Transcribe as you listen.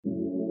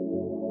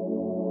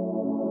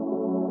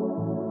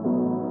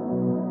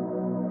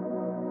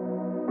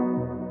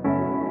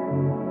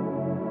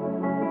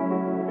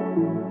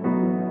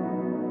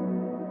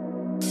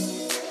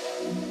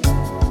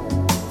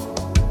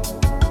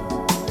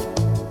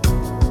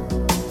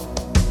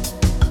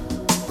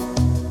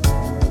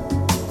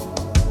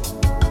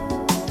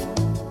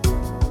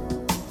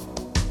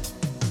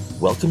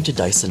Welcome to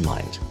Dyson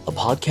Mind, a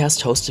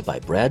podcast hosted by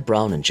Brad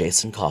Brown and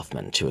Jason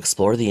Kaufman to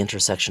explore the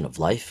intersection of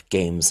life,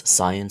 games,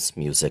 science,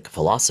 music,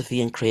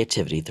 philosophy, and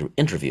creativity through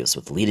interviews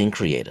with leading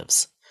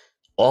creatives.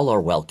 All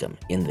are welcome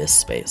in this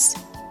space.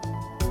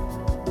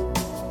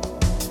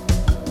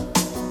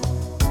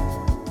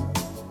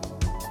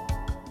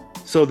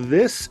 So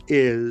this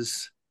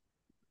is,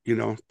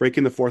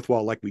 breaking the fourth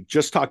wall like we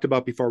just talked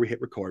about before we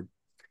hit record.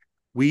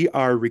 We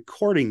are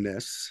recording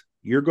this.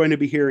 You're going to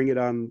be hearing it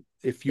on,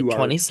 if you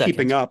are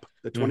keeping up,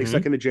 the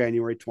 22nd of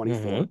January,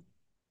 24.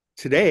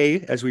 Today,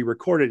 as we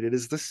recorded, it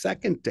is the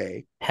second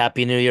day.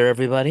 Happy New Year,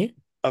 everybody.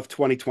 Of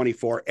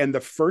 2024. And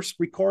the first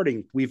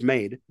recording we've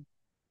made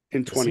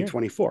in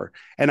 2024.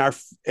 And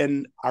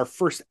our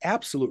first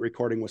absolute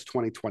recording was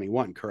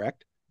 2021,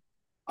 correct?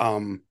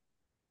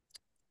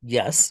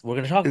 Yes, we're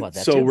going to talk about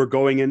that. So too. We're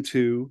going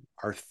into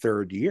our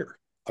third year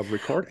of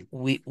recording.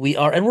 We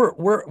are, and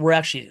we're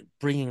actually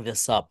bringing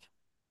this up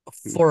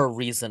for a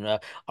reason.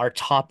 Our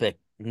topic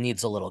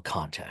needs a little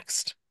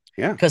context.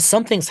 Yeah, because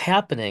something's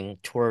happening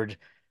toward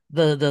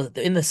the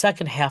in the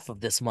second half of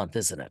this month,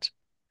 isn't it?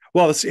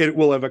 Well, it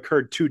will have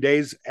occurred 2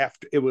 days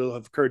after. It will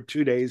have occurred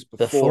 2 days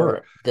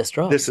before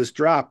this is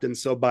dropped. And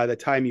so by the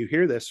time you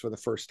hear this for the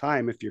first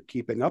time, if you're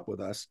keeping up with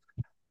us,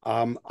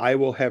 I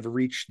will have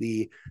reached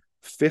the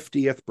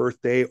 50th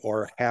birthday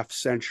or half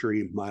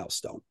century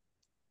milestone.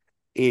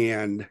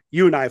 And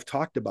you and I have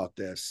talked about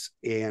this.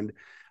 And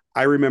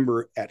I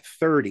remember at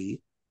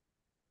 30,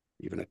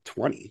 even at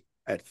 20,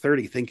 at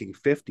 30, thinking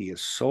 50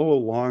 is so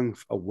long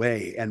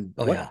away. And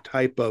what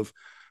type of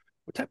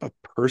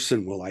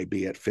person will I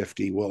be at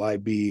 50? Will I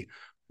be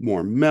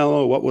more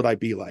mellow? What would I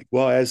be like?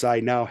 Well, as I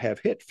now have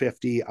hit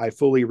 50, I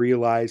fully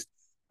realized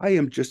I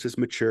am just as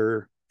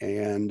mature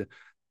and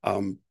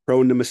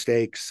prone to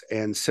mistakes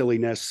and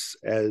silliness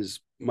as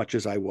much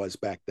as I was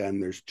back then.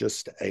 There's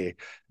just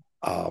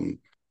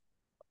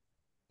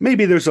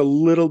maybe there's a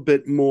little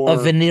bit more a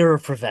veneer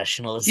of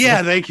professionalism.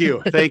 Yeah, thank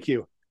you.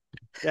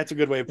 That's a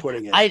good way of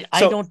putting it.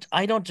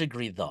 I don't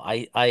agree though.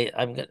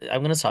 I'm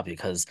gonna stop you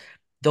because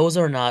those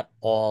are not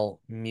all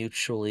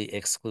mutually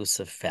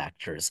exclusive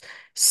factors.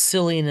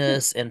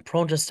 Silliness and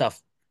prone to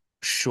stuff,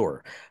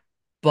 sure,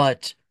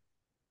 but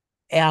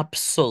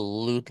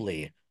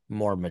absolutely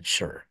more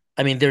mature.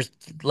 I mean, there's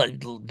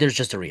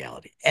just a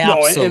reality.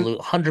 Absolute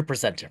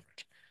 100%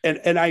 different.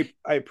 And I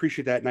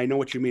appreciate that, and I know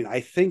what you mean. I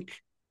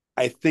think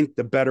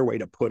the better way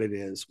to put it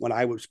is when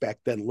I was back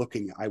then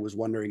looking, I was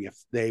wondering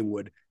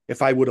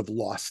if I would have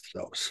lost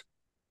those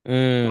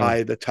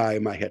by the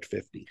time I hit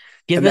 50.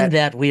 Given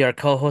that we are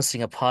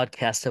co-hosting a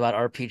podcast about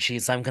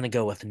RPGs, I'm going to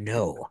go with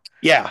no.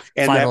 Yeah,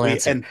 and final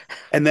answer.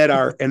 And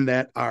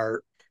that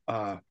our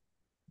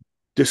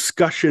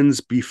discussions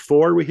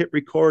before we hit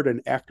record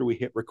and after we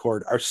hit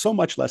record are so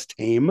much less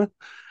tame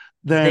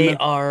than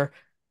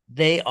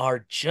they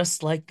are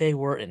just like they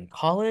were in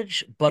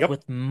college, but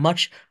with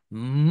much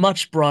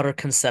broader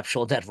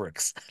conceptual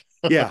networks.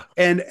 Yeah,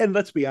 and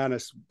let's be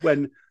honest,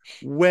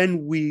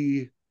 when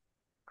we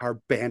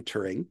are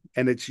bantering,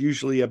 and it's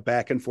usually a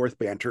back and forth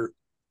banter,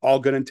 all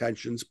good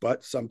intentions,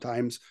 but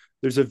sometimes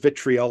there's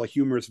a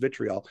humorous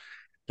vitriol.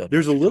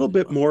 There's a little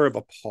bit more of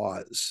a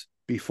pause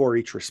before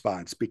each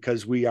response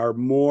because we are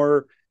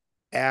more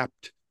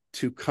apt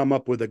to come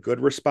up with a good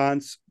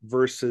response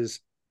versus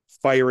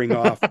firing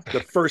off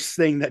the first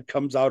thing that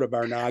comes out of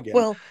our noggin.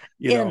 Well,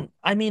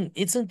 I mean,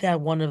 isn't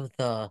that one of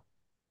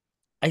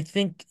I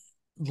think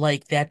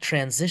like that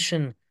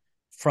transition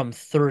from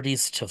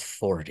 30s to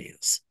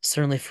 40s,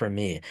 certainly for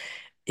me,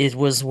 it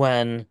was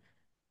when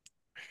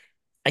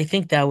I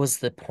think that was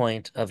the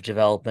point of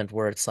development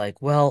where it's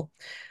like, well,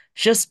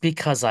 just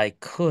because I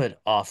could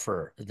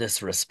offer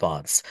this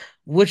response,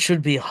 which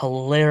would be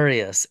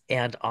hilarious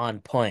and on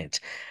point,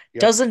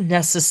 doesn't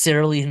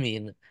necessarily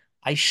mean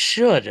I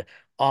should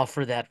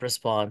offer that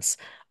response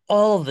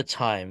all of the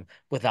time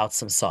without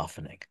some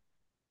softening.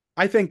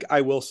 I think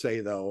I will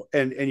say though,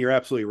 and you're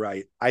absolutely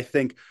right. I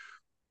think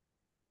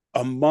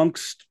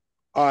amongst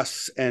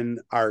us and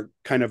our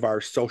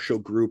social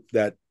group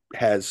that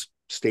has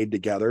stayed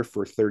together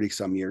for 30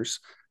 some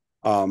years,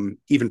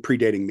 even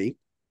predating me,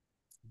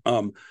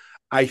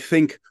 I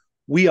think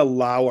we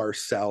allow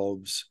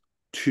ourselves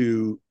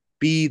to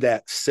be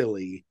that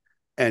silly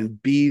and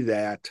be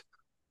that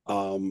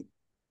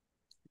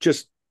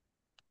just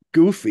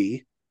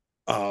goofy.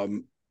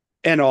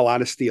 In all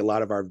honesty, a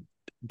lot of our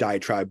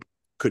diatribe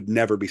could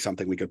never be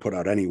something we could put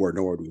out anywhere,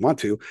 nor would we want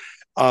to.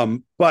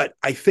 But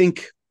I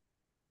think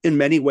in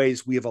many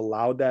ways we have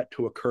allowed that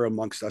to occur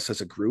amongst us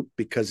as a group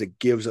because it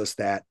gives us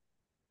that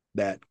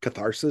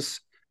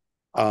catharsis.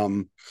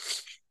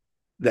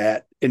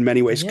 That in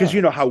many ways, because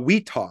you know how we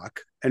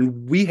talk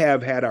and we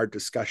have had our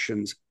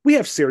discussions, we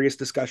have serious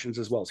discussions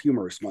as well as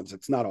humorous ones.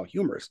 It's not all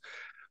humorous,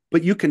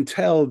 but you can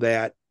tell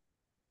that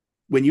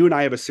when you and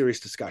I have a serious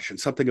discussion,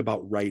 something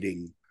about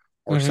writing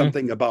or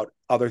something about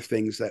other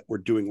things that we're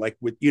doing, like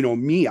with,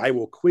 me, I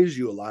will quiz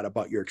you a lot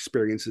about your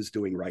experiences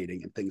doing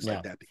writing and things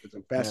like that because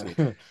I'm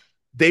fascinated.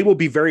 they will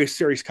be very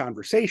serious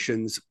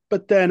conversations,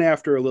 but then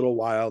after a little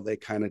while, they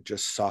kind of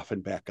just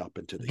soften back up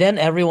into the. Then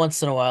every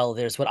once in a while,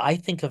 there's what I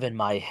think of in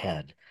my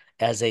head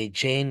as a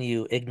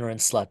JNU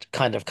ignorant slut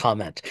kind of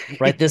comment,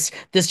 right? This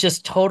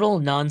just total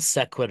non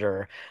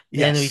sequitur,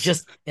 and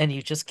Yes.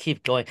 you just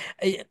keep going.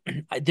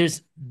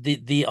 There's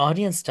the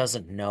audience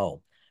doesn't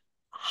know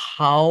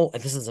how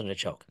this isn't a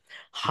joke. Mhm.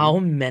 How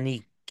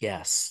many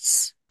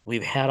guests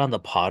we've had on the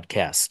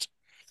podcast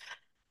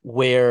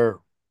where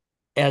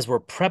as we're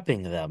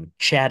prepping them,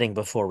 chatting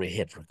before we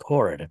hit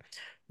record,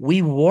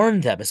 we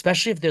warn them,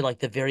 especially if they're like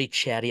the very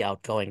chatty,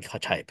 outgoing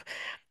type.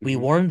 We Mhm.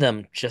 warn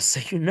them, just so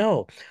you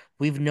know,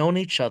 we've known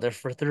each other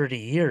for 30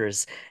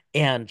 years,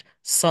 and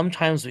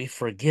sometimes we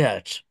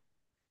forget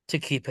to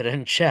keep it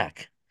in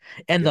check.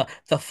 And Yep.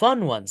 the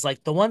fun ones,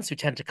 like the ones who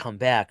tend to come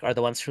back, are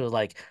the ones who are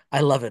like, I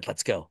love it,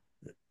 let's go.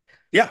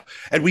 Yeah.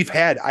 And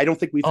I don't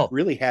think we've Oh,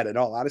 really had, in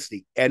all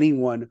honesty,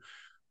 anyone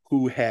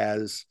who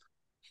has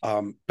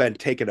been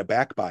taken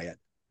aback by it.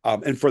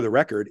 And for the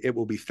record, it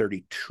will be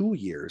 32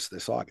 years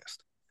this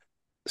August.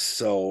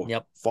 So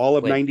yep. fall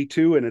of Wait,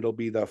 92, and it'll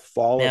be the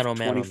fall man, of oh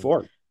man, oh man.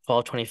 24.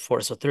 Fall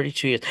 24, so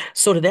 32 years.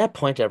 So to that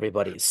point,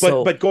 everybody. But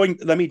So,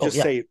 let me oh just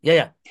yeah, say, yeah,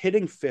 yeah.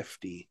 hitting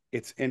 50,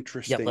 it's Yep,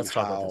 interesting let's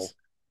talk about how this.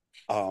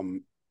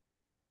 um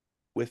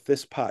with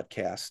this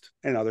podcast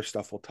and other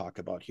stuff we'll talk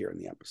about here in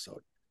the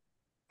episode,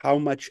 how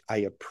much I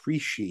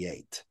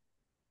appreciate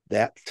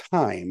that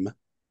time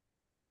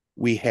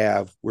we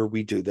have where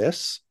we do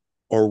this,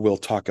 or we'll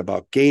talk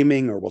about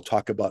gaming, or we'll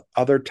talk about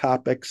other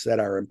topics that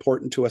are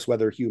important to us,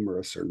 whether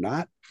humorous or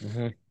not.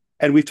 Hmm.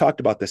 And we've talked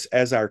about this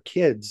as our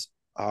kids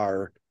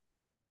are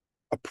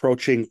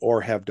approaching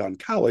or have done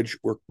college,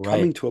 we're Right.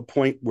 coming to a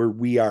point where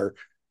we are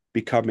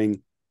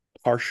becoming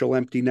partial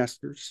empty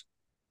nesters.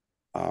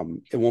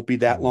 It won't be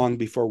that Oh, long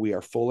before we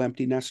are full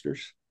empty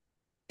nesters.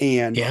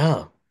 And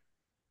yeah.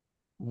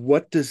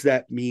 what does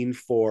that mean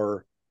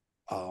for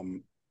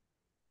um,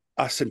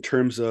 us in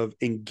terms of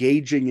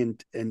engaging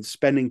and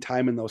spending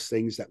time in those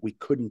things that we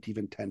couldn't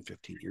even 10,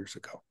 15 years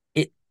ago?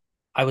 It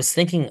I was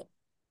thinking,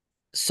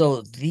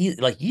 so the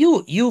like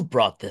you've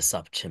brought this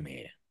up to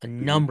me a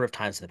Mm-hmm. number of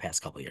times in the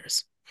past couple of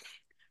years.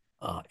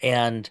 Uh,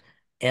 and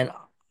and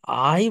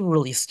I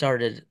really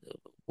started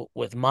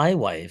with my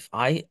wife.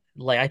 I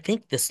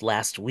think this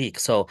last week.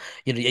 So,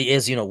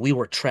 as you know, we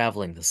were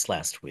traveling this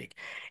last week.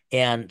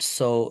 And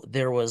so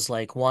there was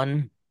like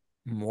one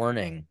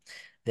morning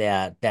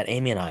that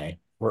Amy and I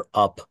were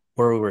up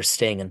where we were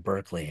staying in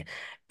Berkeley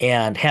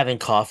and having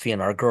coffee,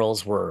 and our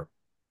girls were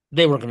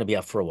they were going to be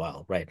up for a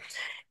while, right?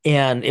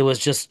 And it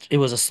was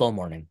a slow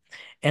morning.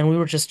 And we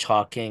were just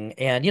talking,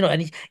 and you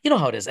know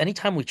how it is.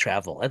 Anytime we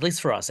travel, at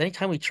least for us,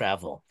 anytime we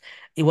travel,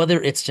 whether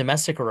it's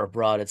domestic or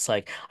abroad, it's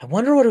like, I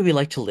wonder what it would be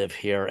like to live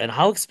here, and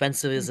how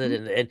expensive is it,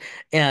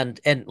 Mm-hmm.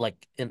 and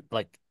like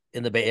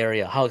in the Bay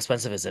Area, how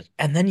expensive is it?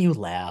 And then you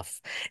laugh,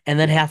 and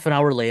then Yeah. half an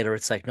hour later,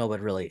 it's like, no, but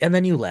really, and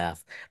then you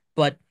laugh.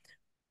 But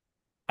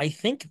I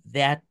think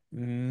that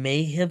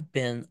may have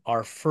been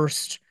our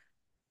first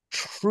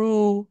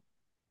true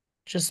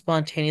just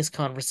spontaneous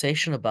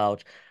conversation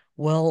about,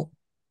 well,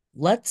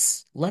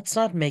 let's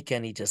not make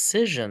any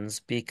decisions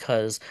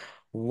because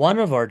one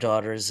of our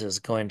daughters is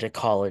going to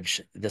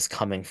college this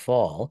coming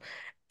fall,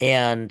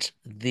 and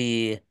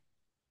the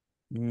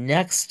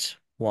next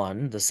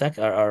one, the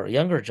second, our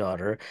younger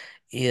daughter,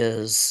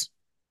 is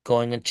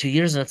going in 2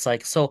 years, and it's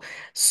like,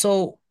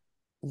 so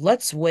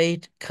let's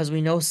wait because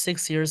we know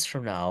 6 years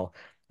from now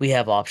we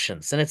have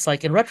options, and it's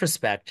like in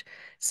retrospect,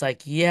 it's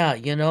like, yeah,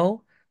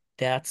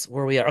 that's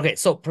where we are. Okay,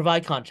 so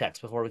provide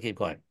context before we keep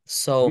going. Mm-hmm.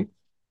 So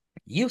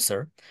you,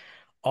 sir,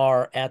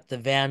 are at the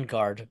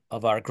vanguard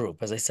of our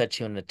group, as I said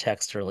to you in a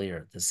text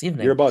earlier this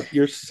evening.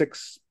 You're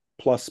 6+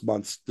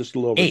 months, just a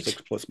little over Eight.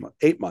 6+ months,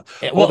 8 months.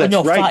 Oh, Well, that's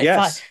no, right. five,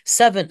 Yes.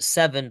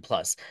 7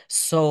 plus.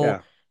 So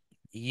Yeah.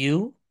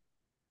 you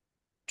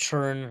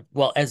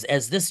well,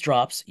 as this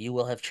drops, you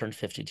will have turned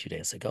 52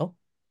 days ago.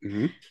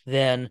 Mm-hmm.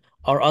 Then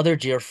our other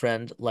dear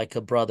friend, like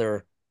a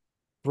brother,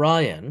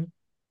 Brian,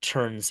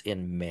 turns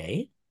in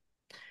May.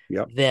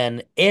 Yep.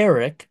 Then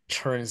Eric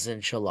turns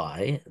in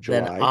July.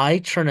 Then July. I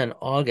turn in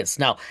August.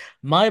 Now,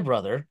 my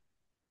brother,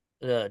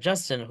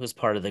 Justin, who's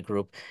part of the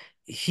group,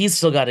 he's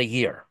still got a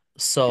year.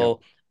 Yep. So,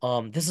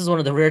 this is one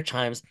of the rare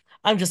times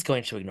I'm just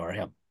going to ignore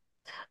him.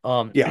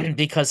 Yeah.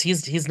 Because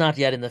he's not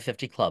yet in the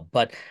 50 club.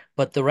 But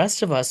the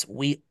rest of us,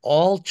 we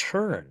all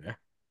turn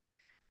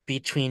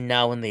between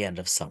now and the end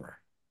of summer.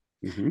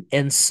 Mm-hmm.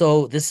 And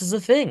so this is a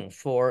thing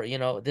for,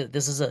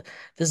 this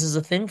is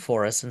a thing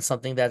for us, and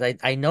something that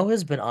I know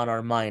has been on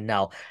our mind.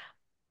 Now,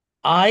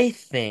 I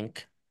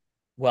think,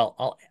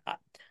 well,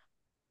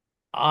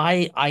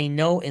 I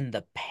know in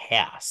the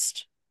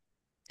past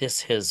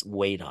this has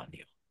weighed on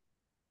you,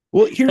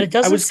 Well, but here it I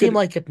doesn't was seem gonna.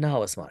 like it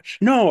now as much.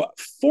 No,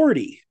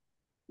 40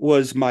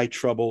 was my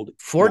troubled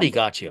 40 number.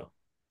 got you.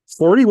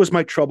 40 was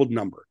my troubled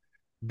number.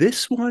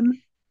 This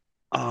one,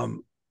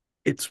 um,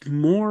 it's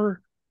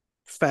more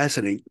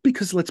fascinating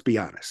because let's be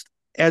honest,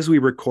 as we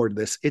record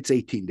this, it's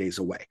 18 days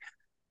away.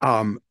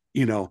 Um,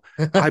 you know,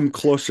 I'm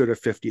closer to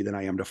 50 than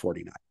I am to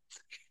 49.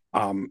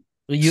 Um,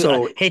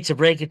 I hate to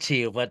break it to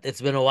you, but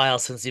it's been a while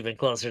since you've been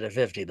closer to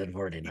 50 than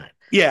 49.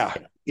 Yeah.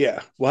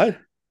 What?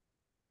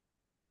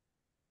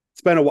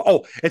 It's been a while.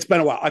 Oh, it's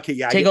been a while. Okay,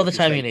 yeah, I take get all the what you're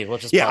time saying. you need. We'll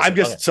just Yeah, pause I'm it.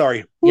 just Okay.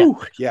 sorry. Yeah.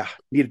 Whew, yeah,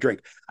 need a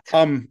drink.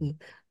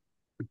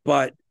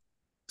 But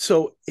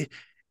so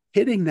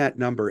hitting that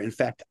number, in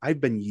fact, I've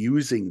been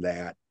using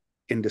that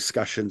in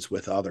discussions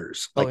with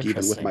others, like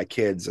even with my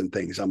kids and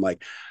things.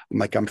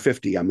 I'm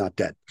 50, I'm not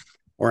dead,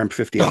 or I'm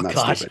 50, I'm not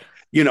God.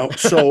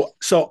 stupid.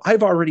 So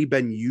I've already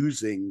been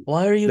using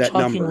Why are you that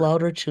talking number.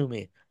 louder to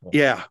me?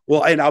 Yeah.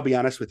 Well, and I'll be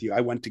honest with you.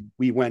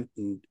 We went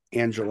and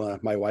Angela,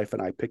 my wife,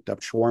 and I picked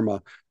up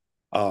shawarma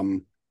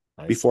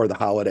nice. Before the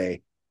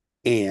holiday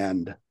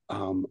and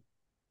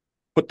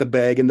put the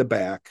bag in the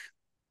back.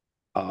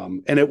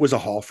 And it was a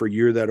haul for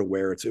you that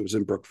aware. It was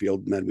in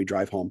Brookfield, and then we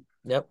drive home.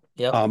 Yep.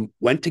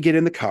 Went to get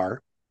in the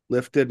car,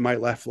 lifted my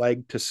left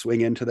leg to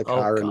swing into the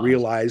car, and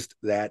realized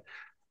that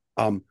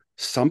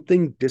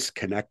something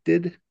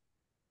disconnected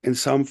in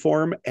some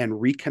form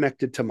and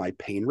reconnected to my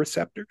pain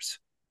receptors.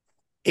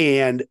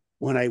 And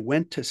when I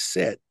went to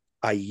sit,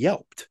 I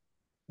yelped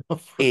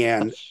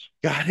and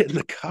got in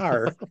the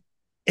car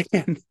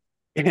and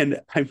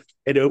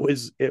it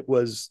was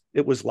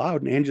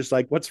loud, and Angie's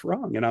like, "What's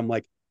wrong?" And I'm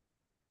like,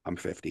 "I'm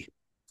 50."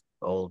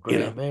 Old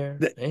gray mare.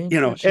 And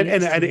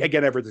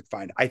again, everything's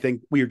fine. I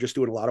think we are just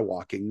doing a lot of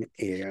walking,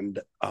 and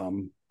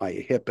my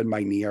hip and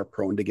my knee are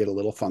prone to get a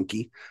little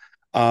funky.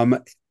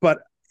 But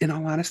in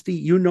all honesty,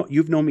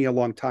 you've known me a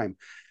long time.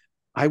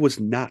 I was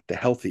not the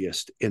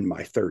healthiest in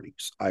my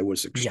 30s. I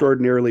was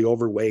extraordinarily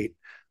overweight.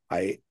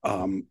 I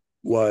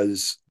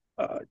was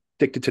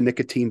addicted to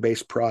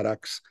nicotine-based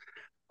products.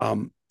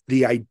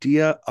 The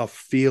idea of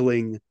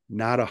feeling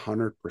not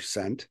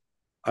 100%,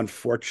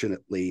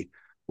 unfortunately,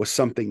 was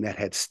something that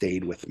had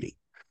stayed with me.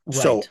 Right.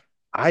 So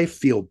I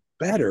feel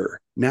better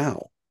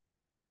now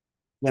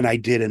than I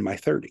did in my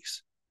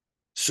 30s.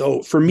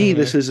 So for me,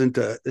 this isn't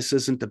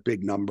a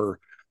big number.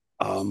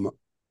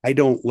 I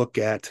don't look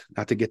at,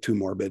 not to get too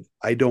morbid,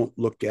 I don't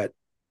look at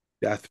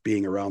death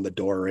being around the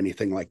door or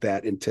anything like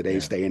that in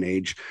today's day and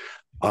age.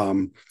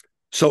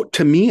 So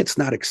to me, it's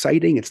not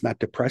exciting. It's not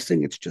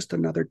depressing. It's just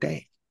another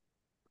day.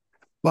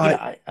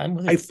 But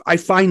I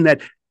find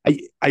that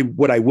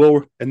what I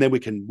will, and then we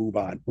can move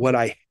on. What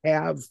I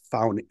have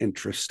found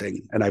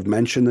interesting, and I've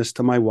mentioned this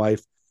to my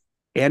wife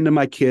and to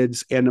my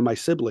kids and to my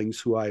siblings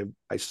who I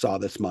saw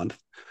this month.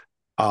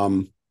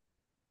 I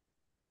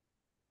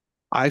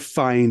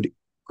find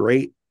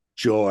great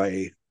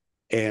joy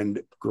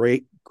and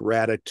great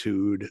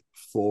gratitude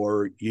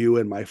for you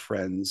and my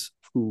friends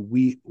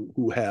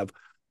who have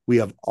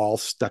all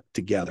stuck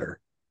together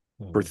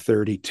for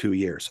 32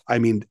 years. I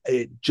mean,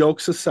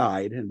 jokes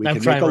aside, and we can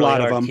make a really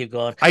lot of them. Keep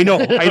going. I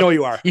know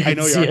you are. I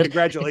know you are.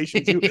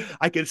 Congratulations.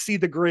 I can see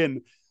the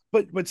grin.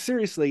 But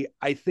seriously,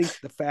 I think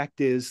the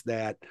fact is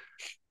that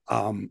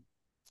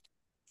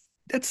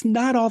that's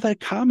not all that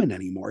common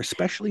anymore,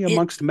 especially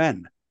amongst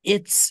men.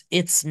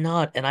 It's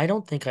not, and I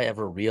don't think I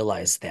ever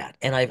realized that.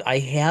 And I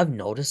have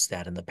noticed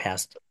that in the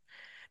past,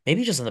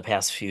 maybe just in the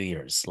past few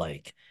years,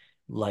 like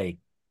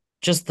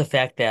just the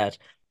fact that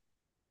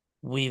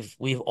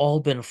we've all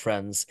been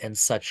friends and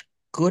such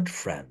good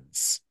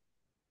friends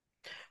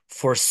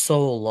for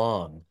so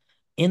long,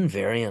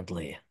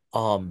 invariantly.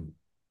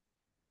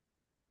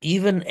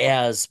 Even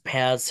as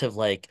paths have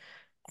like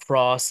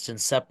crossed and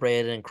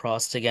separated and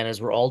crossed again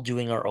as we're all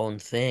doing our own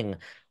thing.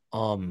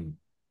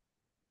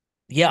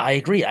 Yeah, I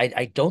agree.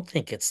 I don't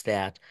think it's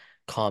that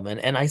common.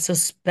 And I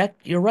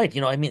suspect you're right.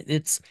 I mean,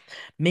 it's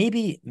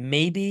maybe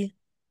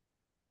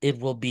it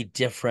will be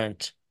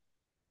different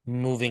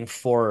moving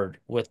forward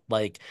with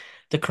like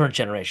the current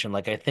generation.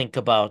 Like I think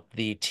about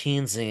the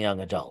teens and young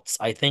adults.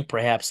 I think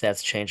perhaps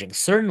that's changing.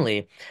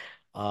 Certainly,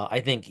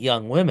 I think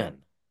young women,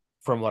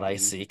 from what I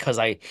see, because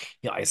I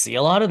see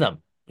a lot of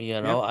them,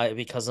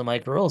 because of my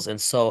girls,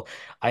 and so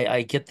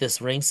I get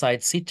this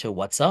ringside seat to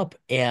what's up,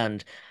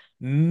 and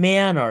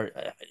man,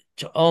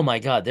 oh my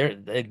God,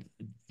 they're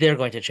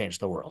going to change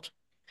the world.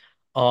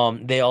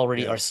 They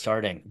already are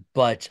starting,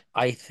 but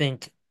I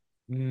think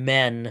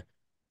men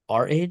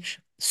our age,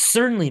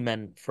 certainly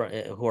men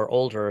who are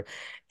older,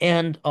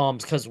 and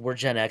because we're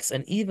Gen X,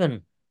 and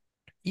even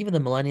the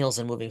millennials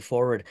and moving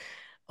forward,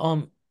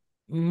 um,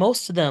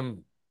 most of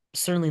them,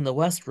 certainly in the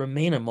West,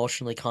 remain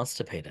emotionally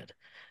constipated.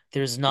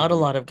 There's not a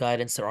lot of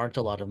guidance. There aren't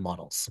a lot of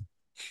models.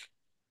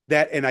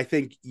 And I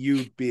think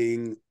you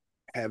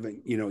having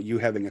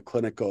a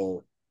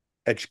clinical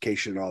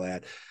education and all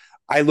that.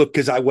 I look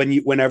because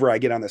whenever I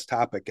get on this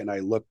topic and I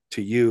look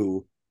to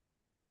you,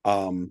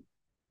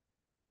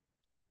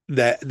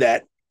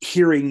 that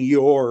hearing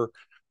your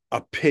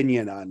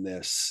opinion on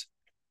this,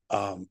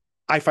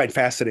 I find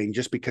fascinating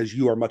just because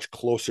you are much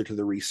closer to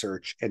the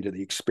research and to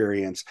the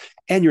experience,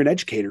 and you're an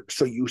educator,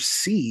 so you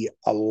see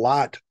a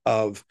lot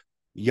of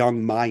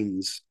young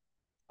minds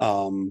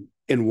in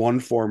one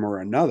form or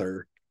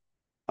another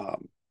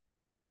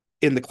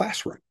in the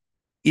classroom.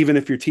 Even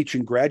if you're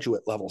teaching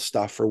graduate level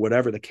stuff or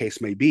whatever the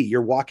case may be,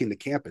 you're walking the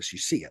campus, you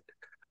see it.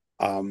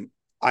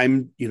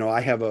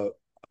 I have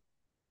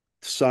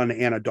son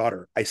and a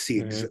daughter. I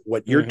see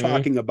what you're Mm-hmm.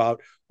 talking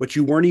about, what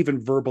you weren't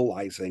even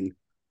verbalizing.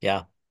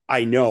 Yeah.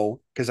 I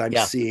know because I'm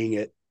Yeah. seeing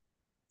it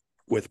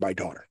with my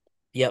daughter.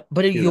 Yeah.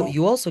 But You you know,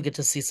 you also get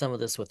to see some of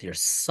this with your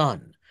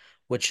son,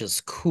 which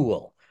is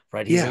cool,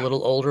 right? He's a yeah.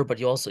 little older, but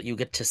you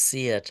get to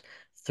see it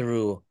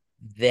through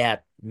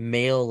that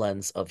male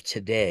lens of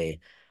today,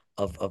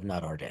 of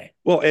not our day.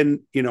 Well,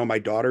 and my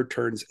daughter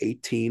turns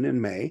 18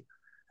 in May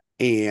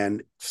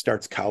and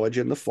starts college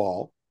in the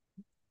fall.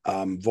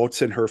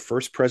 Votes in her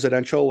first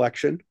presidential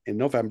election in Yeah,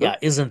 November.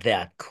 isn't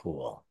that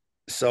cool?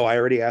 So I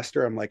already asked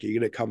her, I'm like, are you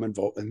going to come and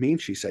vote with me?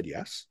 And she said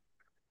yes.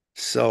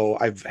 So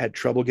I've had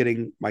trouble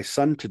getting my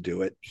son to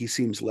do it. He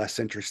seems less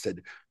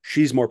interested.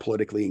 She's more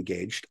politically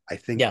engaged. I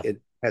think Yeah.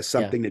 it has Yeah.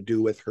 something to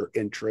do with her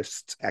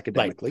interests Right.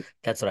 academically.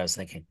 That's what I was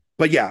thinking.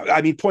 But yeah,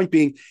 I mean, point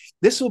being,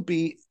 this will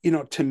be,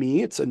 to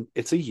me, it's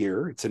a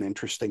year. It's an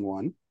interesting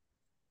one.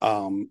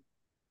 Um,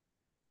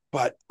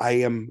 but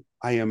I am.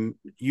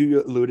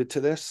 You alluded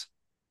to this.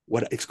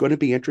 What it's going to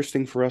be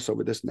interesting for us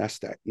over this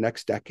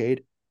next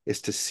decade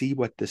is to see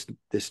what this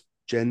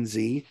Gen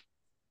Z,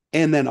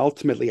 and then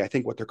ultimately, I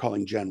think what they're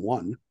calling Gen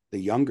One, the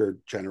younger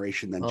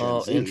generation than Gen Oh,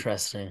 Z,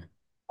 interesting.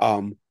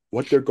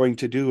 what they're going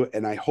to do.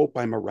 And I hope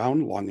I'm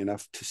around long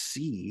enough to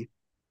see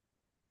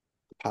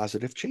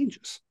positive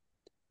changes.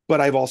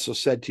 But I've also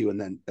said to you,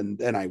 and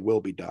then I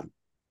will be done.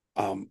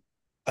 Um,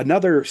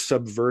 Another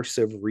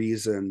subversive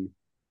reason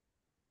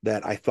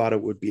that I thought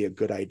it would be a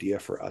good idea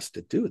for us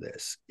to do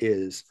this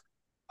is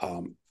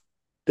um,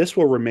 this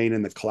will remain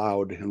in the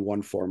cloud in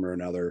one form or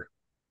another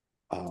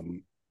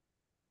um,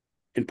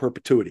 in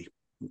perpetuity.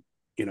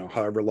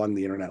 However long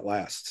the internet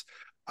lasts.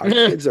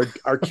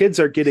 Our kids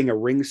are getting a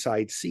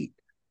ringside seat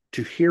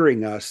to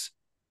hearing us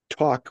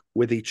talk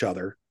with each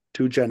other,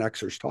 two Gen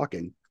Xers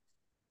talking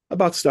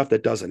about stuff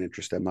that doesn't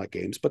interest them, like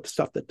games, but the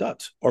stuff that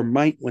does or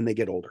might when they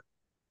get older.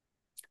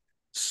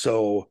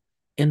 So,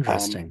 um,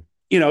 Interesting.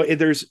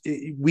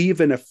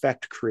 we've in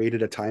effect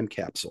created a time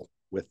capsule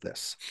with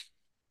this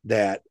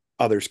that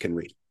others can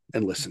read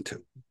and listen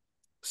to.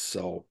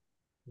 So,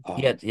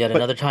 Yet but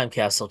another time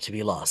capsule to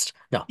be lost.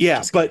 No, yeah,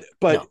 just but kidding.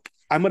 but No.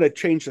 I'm going to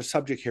change the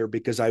subject here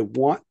because I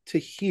want to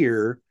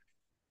hear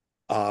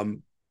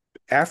um,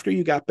 after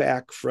you got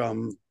back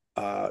from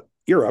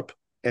Europe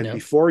and No.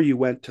 before you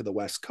went to the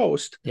West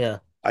Coast, Yeah.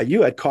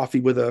 you had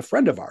coffee with a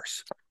friend of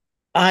ours.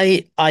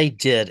 I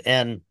did,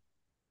 and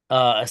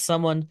as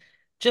someone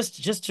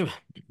just to,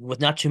 with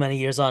not too many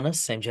years on us,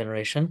 same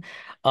generation,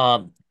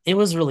 it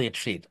was really a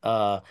treat.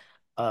 Uh,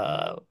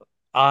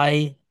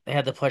 I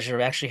had the pleasure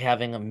of actually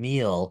having a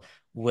meal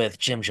with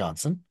Jim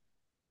Johnson,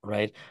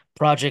 right?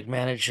 Project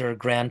manager,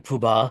 Grand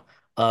Poobah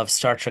of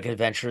Star Trek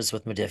Adventures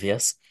with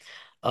Modiphius.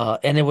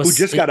 And it Who was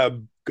just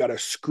got a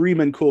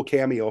screaming cool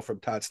cameo from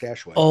Todd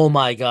Stashwick. oh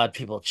my God,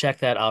 people, check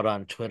that out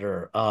on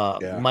Twitter.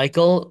 Yeah.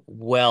 Michael,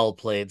 well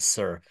played,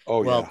 sir.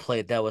 Oh Well yeah.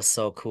 played. That was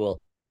so cool.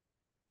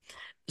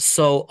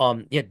 So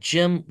yeah,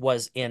 Jim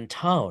was in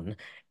town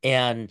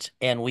and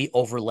we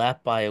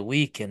overlapped by a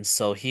week, and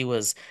so he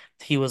was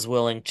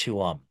willing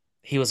to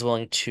he was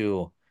willing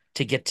to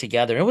get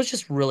together. It was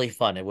just really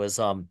fun. The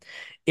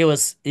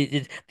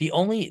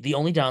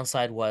only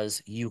downside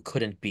was you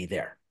couldn't be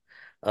there.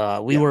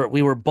 Yeah.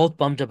 We were both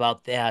bummed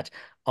about that.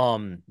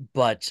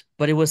 But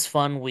it was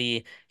fun.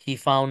 He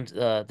found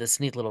this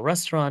neat little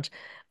restaurant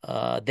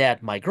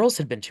that my girls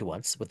had been to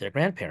once with their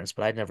grandparents,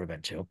 but I'd never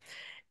been to.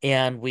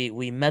 And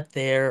we met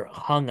there,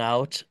 hung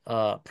out,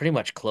 pretty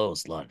much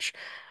closed lunch.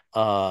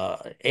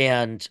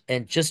 And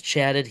just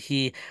chatted.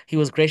 He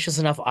was gracious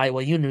enough.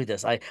 Well, you knew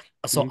this.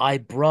 Mhm. I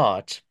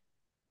brought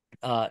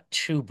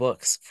two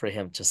books for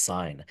him to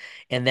sign.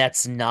 And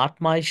that's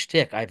not my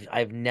shtick.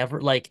 I've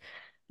never like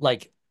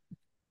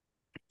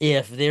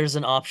if there's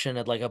an option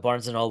at like a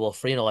Barnes and Noble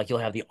for, like you'll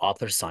have the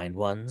author signed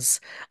ones.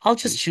 I'll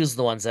just choose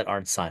the ones that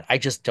aren't signed. I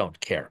just don't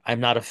care. I'm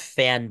not a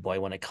fanboy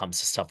when it comes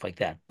to stuff like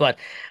that. But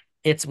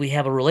we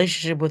have a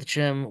relationship with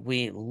Jim.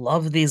 We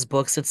love these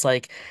books.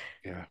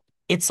 Yeah.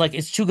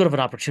 It's too good of an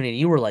opportunity.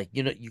 You were like,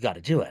 you got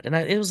to do it. And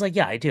it was like,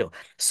 yeah, I do.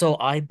 So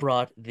I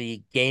brought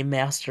the Game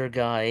Master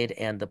Guide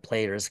and the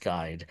Player's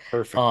Guide.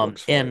 Perfect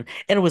books for it. And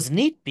it was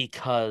neat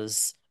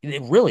because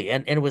it really,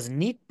 and it was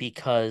neat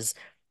because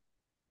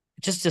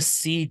just to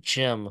see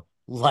Jim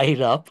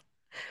light up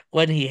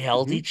when he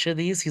held Mhm. each of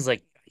these,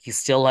 he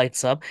still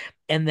lights up.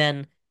 And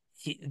then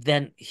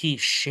he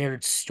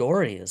shared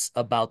stories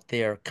about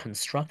their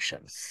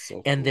construction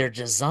So and their cool.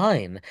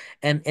 design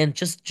and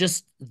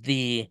just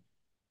the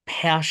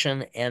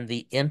passion and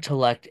the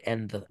intellect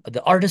and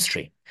the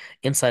artistry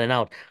inside and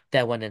out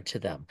that went into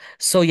them.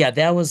 So yeah,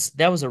 that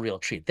was a real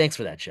treat. Thanks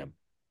for that, Jim.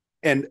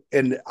 And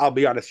I'll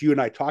be honest, you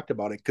and I talked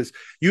about it because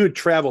you had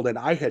traveled and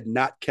I had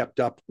not kept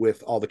up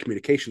with all the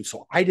communication.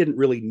 So I didn't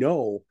really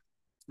know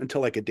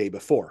until like a day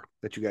before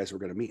that you guys were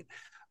going to meet.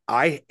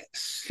 I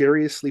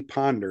seriously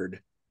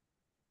pondered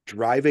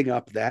driving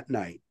up that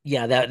night,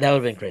 Yeah, that would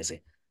have been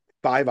crazy.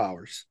 5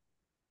 hours,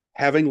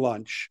 having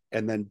lunch,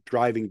 and then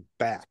driving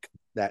back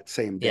that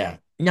same Yeah, day.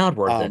 not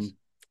worth it. Um,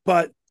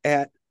 but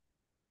at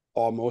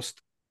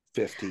almost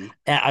 50,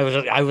 I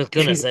was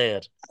gonna say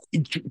it.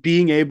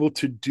 being able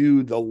to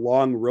do the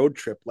long road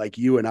trip like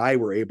you and I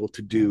were able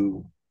to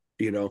do,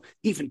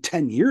 even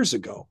 10 years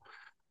ago,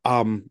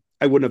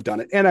 I wouldn't have done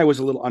it. And I was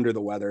a little under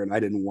the weather and I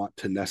didn't want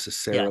to Yeah.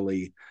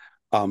 necessarily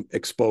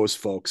expose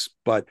folks.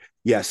 But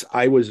yes,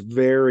 I was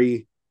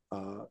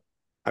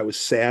I was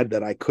sad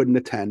that I couldn't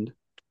attend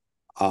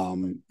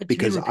But to be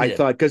because I repeated.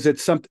 thought, because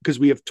it's something, because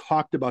we have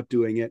talked about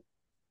doing it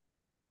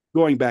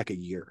going back a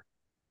year.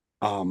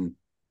 Um,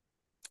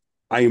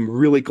 I am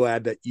really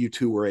glad that you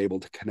two were able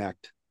to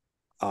connect.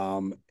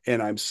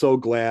 And I'm so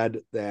glad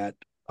that,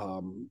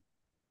 um,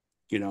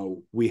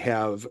 we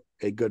have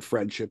a good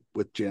friendship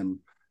with Jim.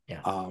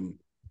 Yeah. Um,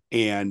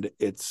 and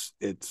it's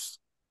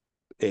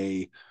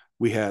a,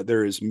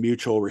 there is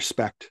mutual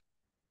respect,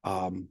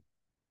 um,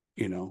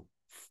 you know,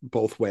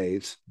 both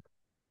ways.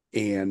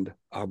 And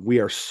we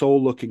are so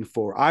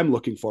I'm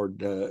looking forward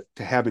to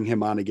having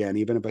him on again,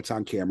 even if it's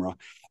on camera,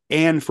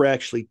 and for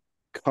actually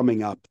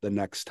coming up the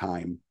next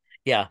time,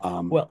 Yeah.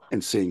 Well,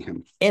 and seeing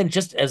him. and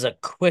just as a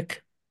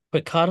quick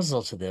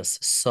codicil to this,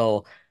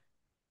 so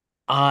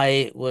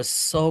I was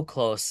so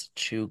close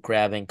to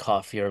grabbing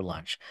coffee or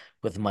lunch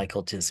with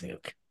Michael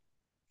Dismuke,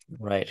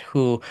 right?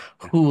 Who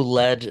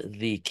led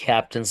the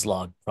Captain's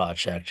Log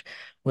project,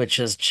 which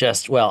is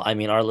just, well, I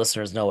mean, our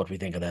listeners know what we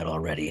think of that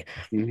already.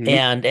 Mm-hmm.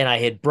 And I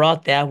had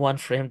brought that one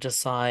for him to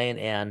sign,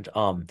 and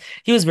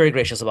he was very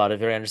gracious about it,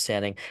 very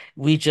understanding.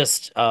 We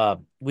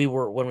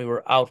were when we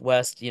were out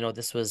west,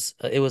 this was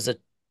it was a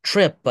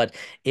trip, but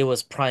it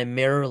was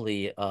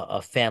primarily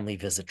a family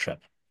visit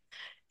trip.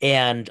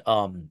 And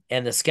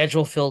the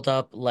schedule filled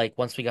up like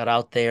once we got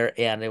out there,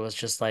 and it was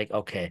just like,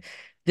 okay,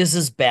 this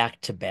is back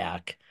to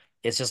back.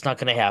 It's just not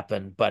gonna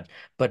happen. But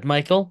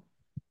Michael,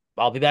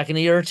 I'll be back in a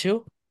year or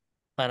two.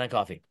 Plan on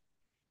coffee.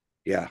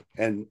 Yeah,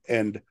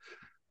 and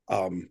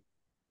um,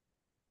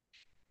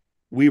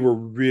 we were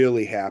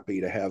really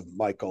happy to have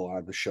Michael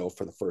on the show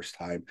for the first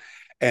time.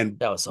 And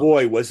That was so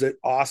boy, much. was it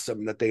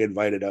awesome that they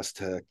invited us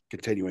to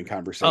continuing Oh,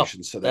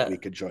 conversations so that we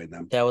that could join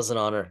them. that was an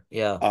honor.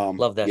 Yeah.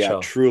 Love that Yeah, show.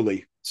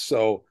 truly.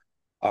 So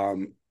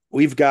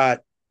we've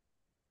got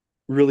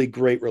really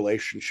great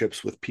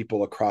relationships with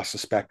people across the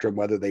spectrum,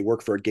 whether they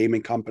work for a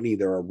gaming company,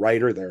 they're a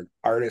writer, they're an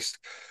artist,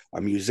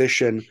 a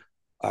musician.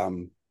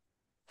 Um,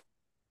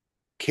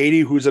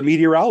 Katie, who's a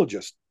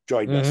meteorologist,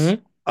 joined us.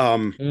 Mm-hmm.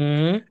 Um,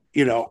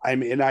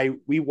 Mm-hmm.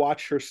 we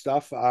watched her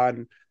stuff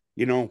on,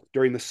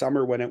 during the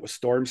summer when it was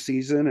storm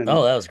season,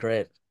 Oh, that was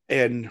great.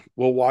 and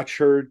we'll watch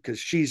her because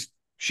she's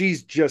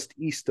just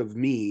east of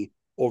me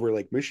over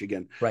Lake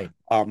Michigan. Right.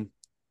 Um,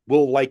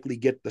 we'll likely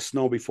get the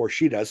snow before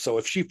she does. So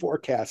if she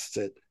forecasts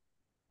it,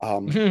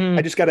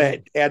 I just got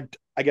to add,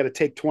 I got to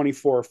take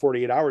 24 or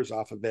 48 hours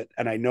off of it.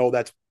 And I know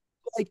that's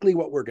likely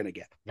what we're going to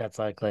get. That's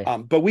likely.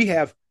 But we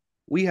have,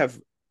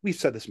 we've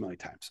said this many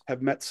times,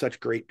 have met such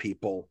great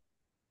people.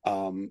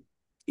 Um,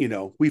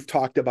 we've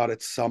talked about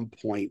at some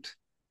point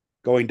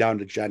going down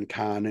to Gen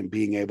Con and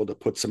being able to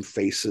put some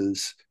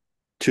faces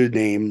to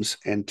names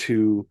and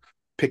to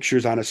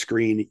pictures on a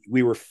screen.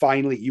 You were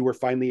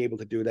finally able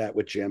to do that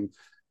with Jim.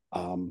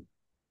 Um,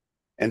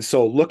 and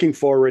so looking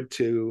forward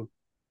to,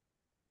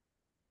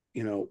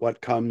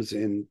 what comes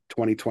in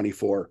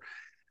 2024.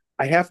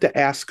 I have to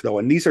ask though,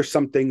 and these are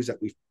some things that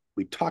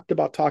we talked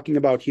about talking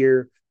about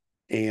here,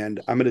 and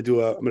I'm going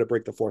to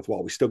break the fourth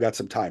wall. We still got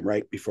some time,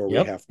 right? Before we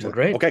Yep, have we're to.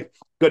 great. Okay,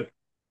 good.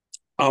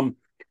 Um,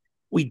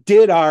 we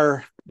did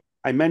our,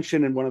 I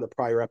mentioned in one of the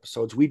prior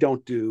episodes, we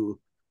don't do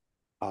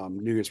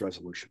New Year's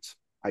resolutions.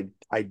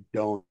 I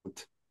don't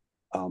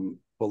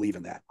believe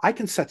in that. I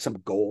can set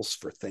some goals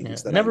for Yeah,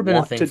 things that I never been a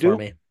want thing to for do.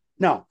 me.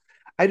 No,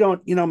 I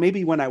don't.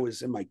 Maybe when I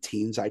was in my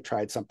teens, I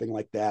tried something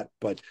like that,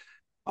 but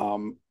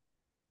um,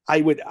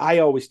 I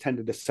always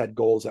tended to set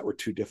goals that were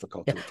too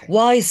difficult Yeah. to attain.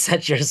 Why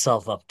set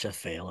yourself up to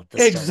fail at the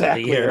start of the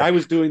Exactly. And year? I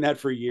was doing that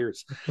for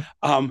years.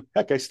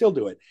 Heck, I still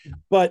do it.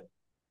 But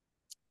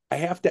I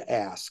have to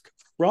ask,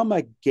 from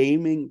a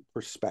gaming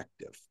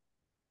perspective,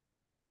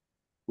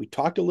 we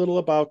talked a little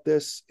about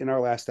this in our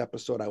last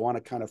episode. I want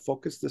to kind of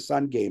focus this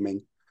on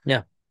gaming.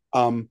 Yeah.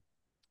 Um,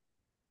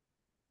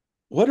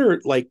 what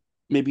are, like,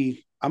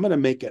 maybe I'm gonna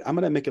make it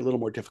a little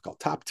more difficult.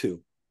 Top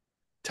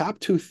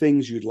two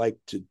things you'd like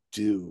to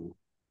do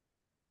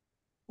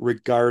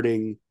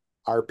regarding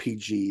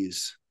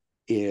RPGs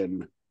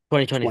in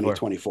 2024.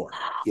 2024.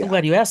 I'm Yeah.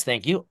 glad you asked.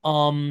 Thank you.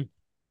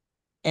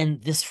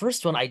 And this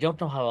first one, I don't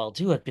know how I'll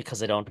do it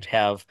because I don't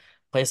have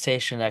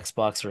PlayStation,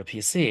 Xbox, or a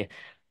PC,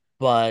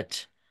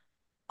 but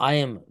I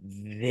am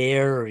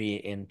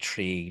very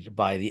intrigued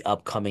by the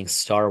upcoming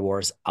Star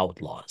Wars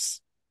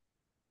Outlaws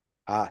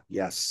Ah, or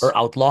yes.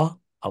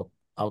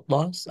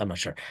 Outlaws. I'm not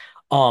sure.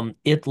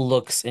 It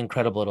looks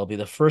incredible. It'll be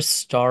the first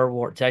Star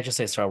Wars. Did I just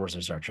say Star Wars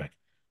or Star Trek?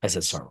 I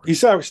said Star You Wars.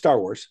 saw Star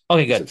Wars.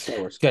 Okay, You said good, Star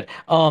Wars. good.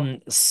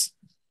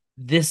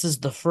 This is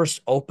the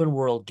first open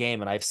world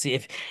game, and I've seen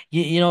if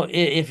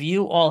if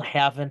you all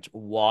haven't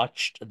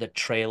watched the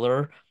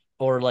trailer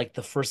or like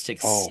the first Oh,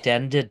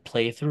 extended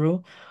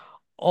playthrough,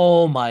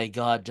 oh my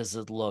God, does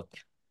it look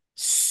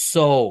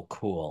so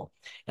cool.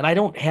 And I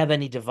don't have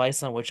any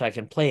device on which I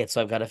can play it,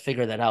 so I've got to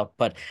figure that out.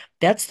 But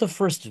that's the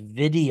first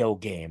video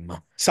game.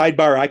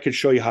 Sidebar, I can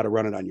show you how to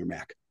run it on your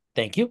Mac.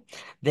 Thank you.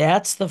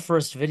 That's the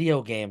first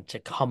video game to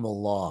come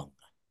along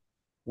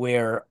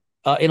where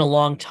in a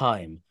long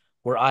time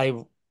where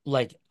I'm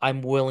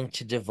willing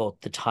to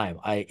devote the time.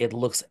 I It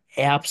looks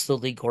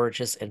absolutely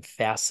gorgeous and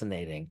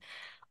fascinating.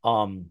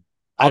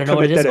 I I'll don't know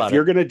what it commit is that if about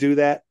you're it. going to do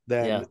that,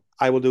 then Yeah.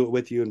 I will do it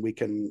with you, and we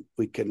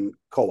can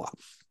co-op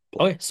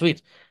play. Okay,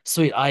 sweet.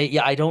 Sweet.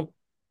 I don't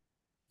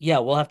Yeah,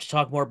 we'll have to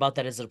talk more about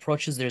that as it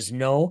approaches.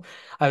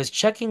 I was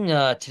checking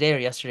today or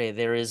yesterday,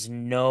 there is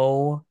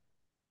no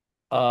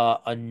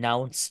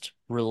announced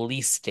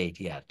release date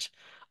yet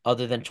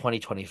other than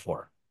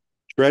 2024.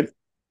 Trent,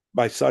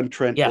 my son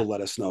Trent Yeah, will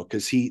let us know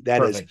because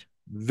that is perfect.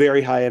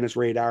 very high on his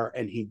radar,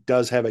 and he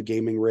does have a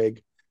gaming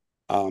rig.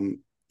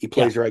 He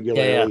Yeah. plays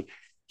Yeah, yeah. regularly.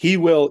 He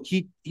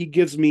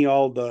gives me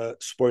all the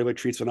spoiler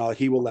treats and all.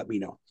 He will let me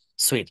know.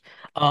 Sweet.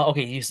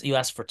 Okay, you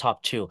asked for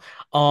top two.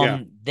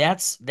 Yeah,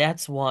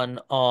 That's one.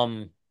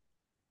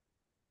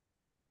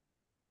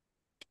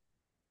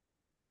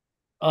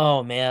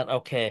 Oh man,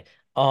 okay.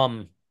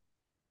 Um,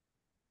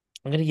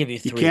 I'm gonna give you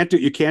you three. can't do.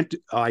 You can't. Do,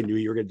 oh, I knew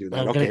you were going to do that.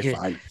 I'm gonna Okay, give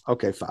fine.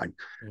 Okay, fine.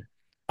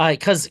 I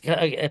because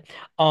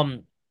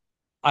um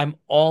I'm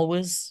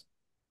always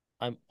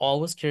I'm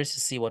always curious to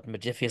see what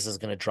Modiphius is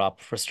gonna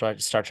drop for Star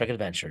Trek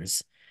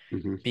Adventures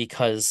Mm-hmm.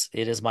 because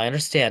it is my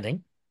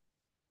understanding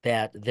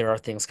that there are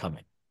things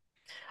coming.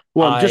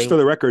 Well, just I for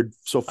the record,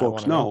 so I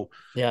folks want to know. know,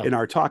 Yeah. in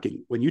our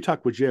talking, when you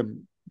talk with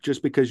Jim,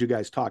 just because you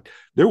guys talked,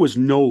 there was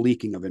no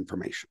leaking of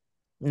information.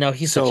 No,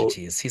 he's such a So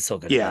tease. He's so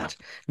good at yeah, that.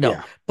 No,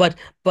 yeah.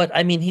 but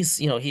I mean he's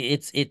he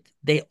it's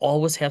they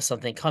always have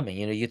something coming.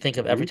 You think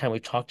of every Mm-hmm. time we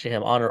talk to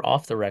him on or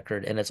off the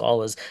record and it's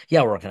always,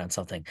 yeah, we're working on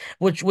something.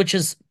 Which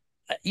is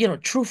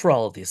true for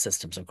all of these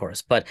systems, of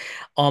course. But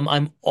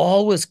I'm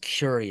always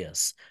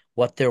curious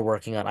what they're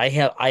working on. I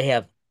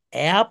have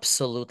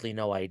absolutely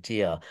no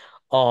idea.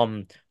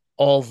 Um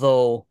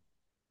Although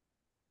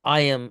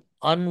I am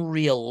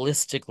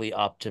unrealistically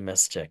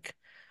optimistic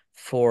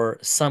for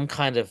some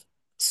kind of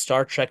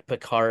Star Trek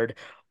Picard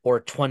or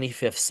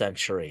 25th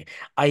century.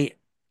 I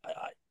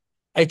I,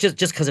 I just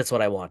because it's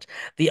what I want.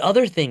 The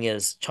other thing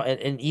is,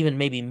 and even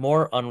maybe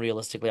more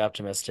unrealistically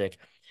optimistic,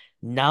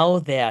 now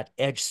that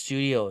Edge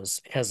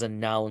Studios has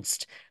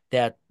announced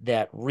that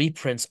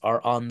reprints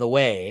are on the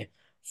way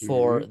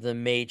Mm-hmm. for the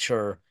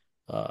major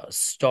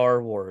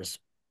Star Wars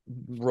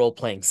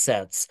role-playing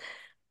sets.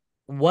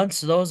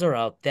 Once those are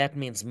out, that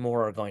means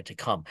more are going to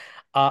come.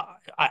 Uh,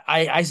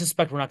 I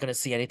suspect we're not going to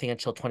see anything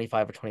until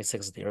 25 or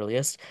 26 at the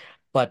earliest,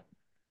 but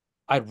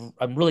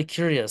I'm really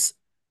curious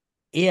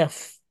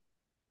if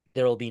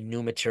there will be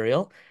new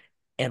material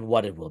and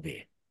what it will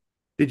be.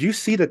 Did you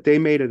see that they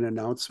made an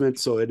announcement?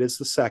 So it is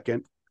the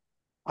second.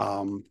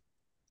 Um,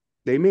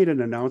 they made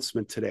an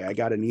announcement today. I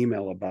got an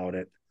email about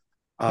it.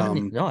 I don't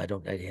need, Um, no, I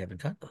don't. I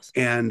haven't got those.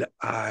 and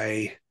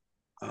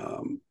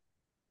um,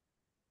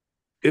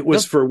 it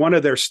was Yep. for one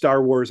of their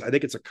Star Wars. I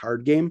think it's a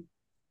card game.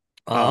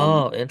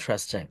 Um, Oh,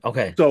 interesting.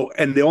 Okay. so,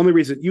 and the only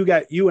reason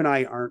you and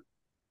I aren't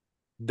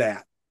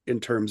that in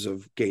terms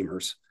of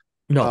gamers,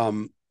 No,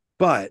 um,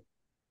 but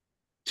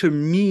to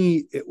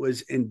me, it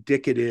was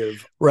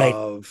indicative right.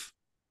 of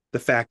the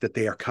fact that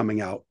they are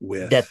coming out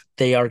That with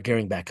they are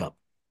gearing back up.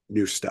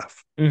 new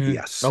stuff.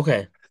 Yes.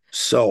 Okay.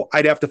 So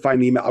I'd have to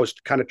find the email. I was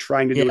kind of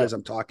trying to do it Yeah. as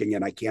I'm talking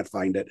and I can't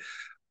find it.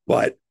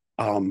 But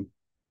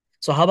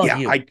So how about yeah,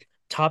 you? I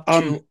Top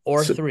two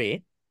or so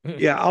three?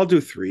 yeah, I'll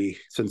do three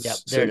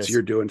Yep, since there it is.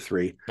 you're doing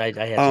three. I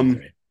had to do Um,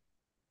 three.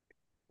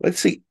 let's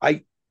see.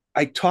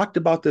 I talked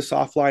about this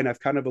offline. I've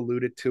kind of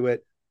alluded to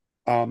it.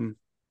 Um,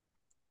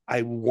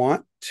 I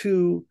want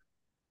to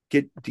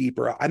get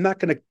deeper. I'm not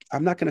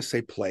gonna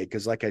say play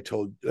because like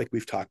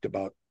we've talked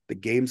about, the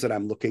games that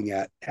I'm looking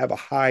at have a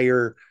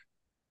higher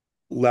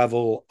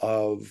level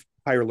of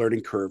higher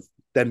learning curve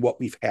than what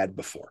we've had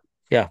before.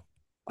 Yeah.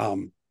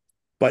 Um,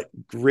 but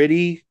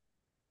gritty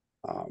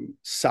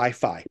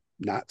sci-fi,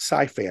 not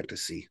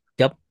sci-fantasy.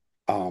 Yep.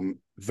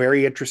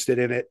 Very interested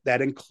in it.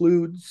 That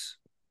includes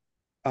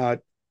uh,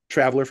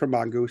 Traveler from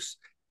Mongoose.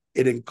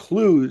 It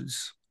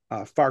includes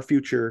Far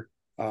Future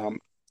um,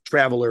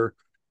 Traveler,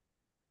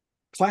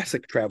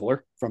 Classic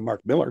Traveler from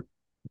Mark Miller.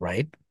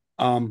 Right.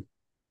 Um,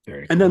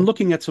 Very and then cool.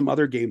 looking at some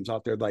other games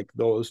out there like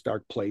those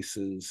Dark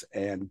Places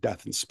and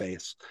Death in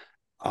Space.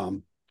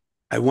 Um,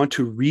 I want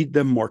to read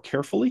them more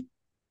carefully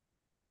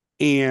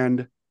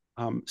and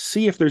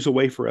see if there's a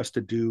way for us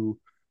to do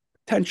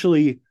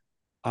potentially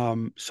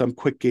some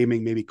quick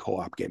gaming, maybe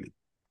co-op gaming.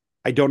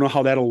 I don't know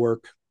how that'll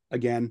work.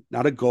 Again,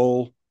 not a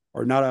goal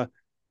or not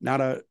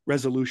a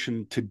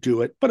resolution to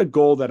do it, but a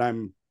goal that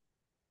I'm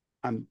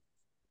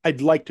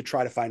I'd like to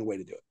try to find a way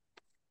to do it.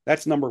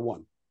 That's number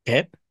one.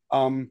 Okay.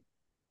 Um,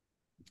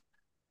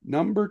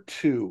 number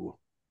two,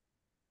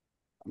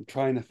 I'm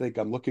trying to think.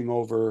 I'm looking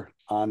over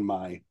on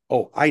my.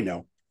 Oh, I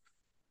know.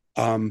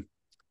 Um,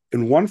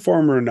 in one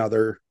form or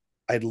another,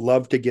 I'd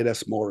love to get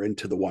us more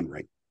into the One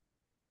Ring.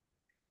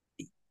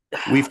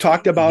 We've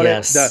talked about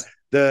it. The Yes.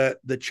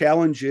 The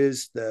challenge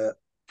is the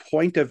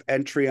point of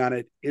entry on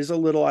it is a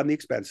little on the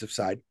expensive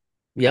side.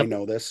 I Yep.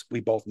 know this. We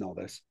both know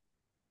this.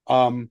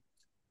 Um,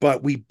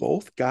 but we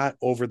both got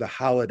over the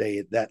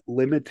holiday that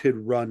limited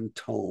run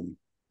tome,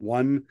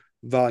 one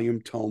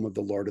volume tome of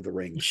the Lord of the It's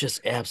Rings.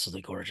 just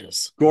absolutely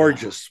gorgeous.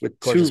 Gorgeous with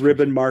two Gorgeous, gorgeous.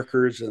 ribbon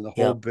markers and the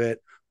whole Yep.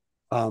 bit.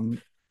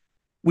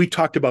 We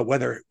talked about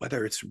whether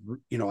it's,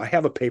 I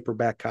have a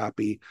paperback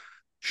copy.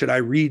 Should I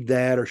read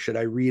that or should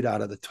I read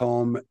out of the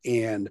tome?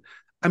 And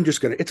I'm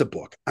just gonna. It's a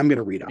book. I'm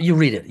gonna read out. You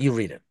read it. You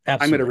read it. I'm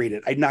gonna Absolutely. read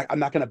it. I'm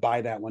not gonna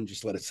buy that one.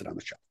 Just let it sit on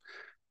the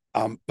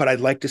shelf. But I'd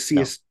like to see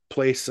No. us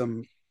play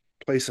some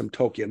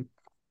Tolkien.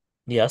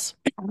 Yes.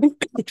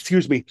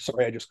 Excuse me.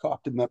 Sorry, I just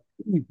coughed in the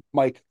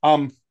mic.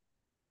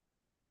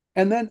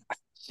 And then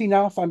see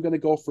now if I'm going to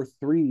go for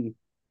three,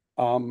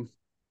 um,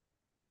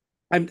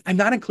 I'm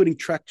not including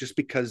Trek just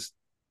because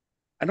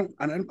I'm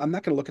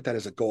not going to look at that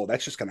as a goal.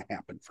 That's just going to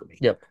happen for me.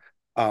 Yep.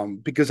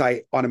 Because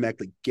I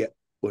automatically get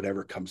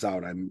whatever comes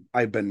out.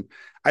 I've been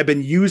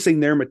using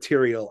their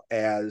material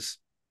as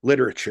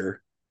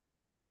literature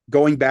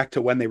going back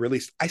to when they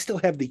released. I still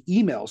have the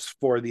emails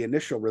for the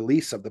initial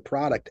release of the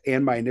product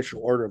and my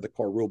initial order of the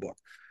core rulebook.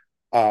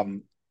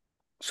 Um,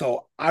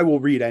 so I will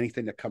read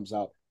anything that comes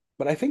out.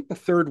 But I think the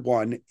third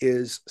one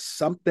is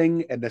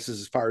something, and this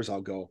is as far as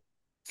I'll go,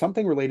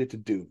 something related to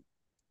Dune.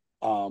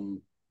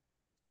 Um,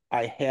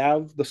 I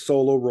have the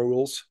solo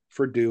rules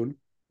for Dune.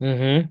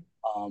 Mm-hmm.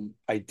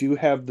 I do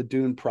have the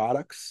Dune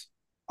products.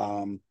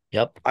 Um,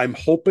 Yep. I'm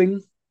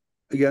hoping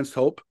against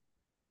hope,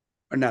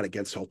 or not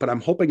against hope, but I'm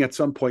hoping at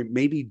some point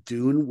maybe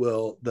Dune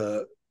will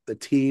the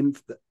team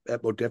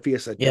at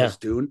Modiphius that Yeah. does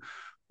Dune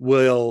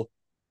will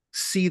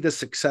see the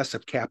success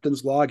of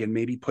Captain's Log and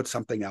maybe put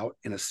something out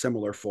in a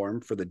similar form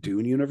for the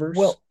Dune universe.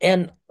 Well,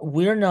 and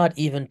we're not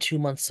even 2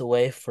 months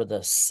away for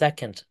the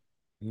second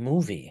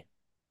movie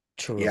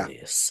to Yeah.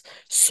 release.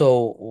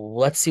 So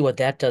let's see what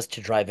that does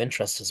to drive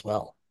interest as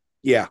well.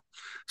 Yeah.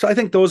 So I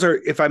think those are,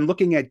 if I'm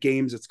looking at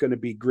games, it's going to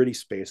be Gritty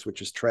Space,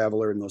 which is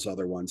Traveler and those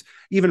other ones.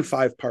 Even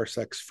 5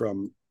 parsecs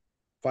from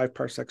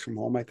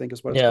home, I think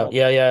is what it's Yeah, called.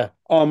 yeah, yeah.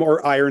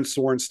 Or Iron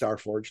Sworn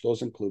Starforge,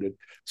 those included.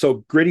 So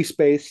Gritty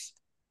Space,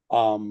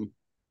 um,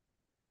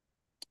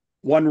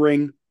 One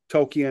Ring,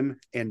 Tolkien,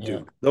 and Yeah.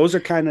 Dune. Those are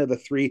kind of the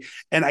three.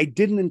 And I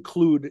didn't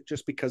include,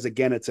 just because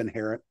again it's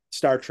inherent,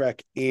 Star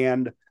Trek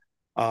and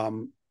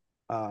um,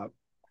 uh,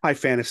 high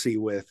fantasy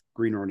with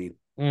Green Ronin.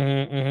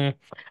 Mm-hmm, mm-hmm.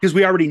 Because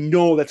we already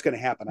know that's going to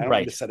happen. I don't need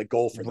to Right. set a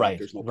goal for that. Right.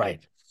 There's no point.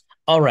 Right.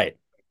 All right.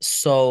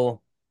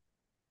 So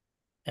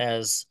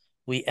as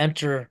we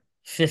enter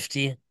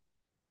 50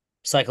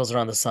 cycles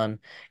around the sun,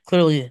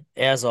 clearly,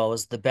 as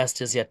always, the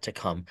best is yet to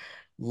come.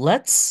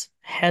 Let's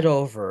head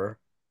over.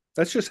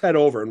 Let's just head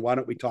over and why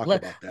don't we talk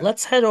Let about that?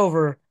 let's head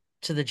over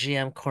to the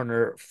GM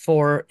corner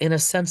for, in a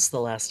sense, the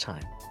last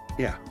time.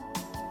 Yeah.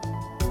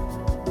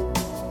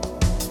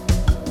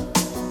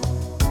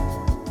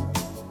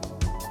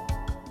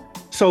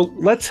 So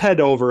let's head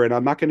over, and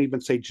I'm not going to even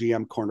say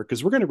GM corner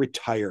because we're going to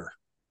retire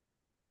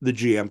the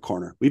GM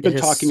corner. We've It been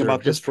has talking about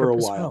served this its for a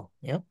purpose while. well.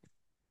 Yep.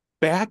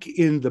 Back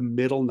in the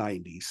middle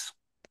 90s.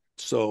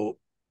 So,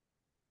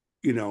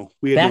 we had known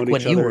Back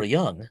when each you were other.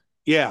 young.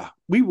 Yeah.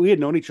 We had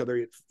known each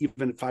other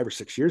even 5 or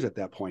 6 years at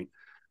that point.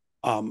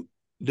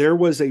 There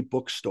was a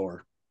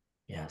bookstore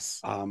Yes.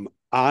 on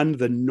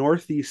the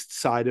northeast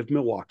side of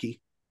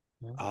Milwaukee.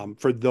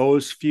 For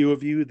those few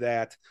of you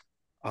that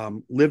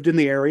lived in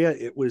the area,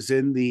 it was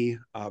in the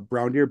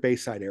Brown Deer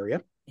Bayside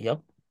area.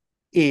 Yep.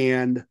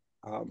 And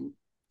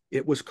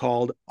it was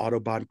called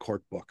Audubon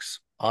Court Books.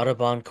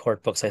 Audubon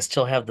Court Books. I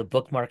still have the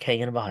bookmark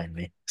hanging behind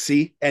me.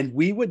 See, and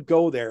we would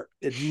go there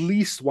at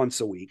least once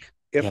a week,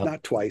 if Yep.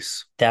 not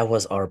twice. That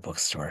was our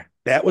bookstore.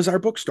 That was our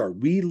bookstore.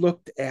 We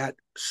looked at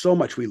so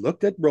much. We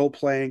looked at role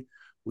playing.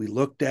 We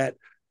looked at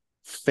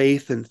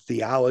faith and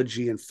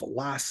theology and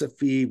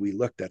philosophy. We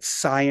looked at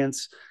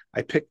science.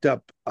 I picked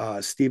up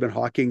Stephen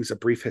Hawking's A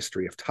Brief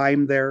History of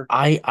Time there.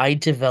 I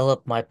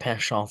developed my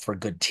penchant for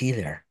good tea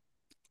there.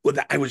 Well,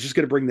 I was just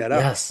going to bring that up.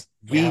 Yes.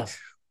 Yes.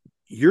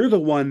 You're the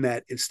one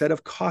that instead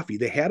of coffee,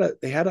 they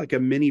had like a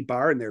mini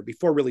bar in there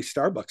before really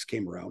Starbucks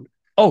came around.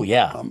 Oh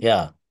yeah.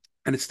 Yeah.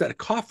 And instead of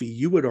coffee,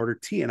 you would order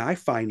tea. And I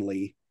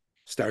finally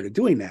started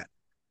doing that.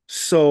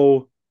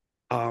 So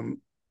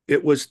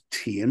it was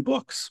tea and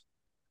books.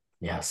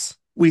 Yes.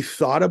 We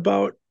thought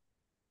about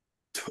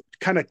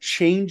kind of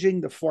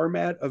changing the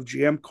format of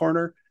GM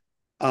Corner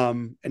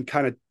and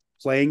kind of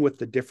playing with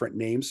the different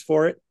names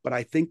for it. But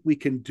I think we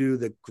can do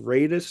the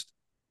greatest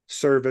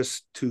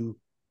service to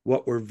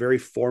what were very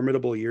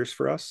formidable years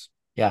for us.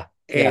 Yeah.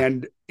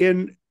 And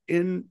in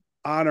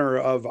honor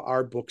of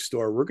our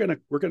bookstore, we're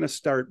gonna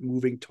start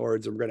moving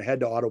towards, and we're gonna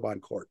head to Audubon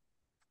Court.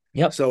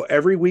 Yep. So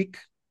every week,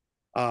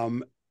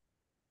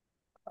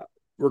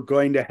 we're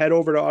going to head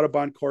over to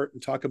Audubon Court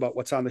and talk about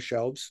what's on the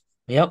shelves.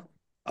 Yep.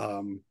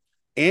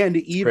 And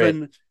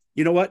even,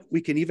 you know what,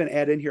 we can even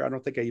add in here. I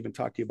don't think I even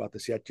talked to you about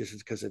this yet, just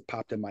because it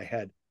popped in my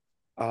head.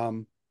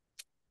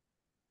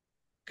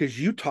 because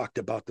you talked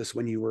about this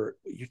when you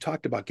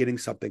talked about getting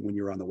something when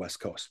you were on the West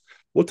Coast.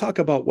 We'll talk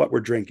about what we're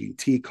drinking,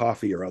 tea,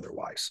 coffee, or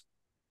otherwise.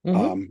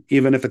 Hmm.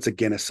 Even if it's a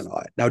Guinness and all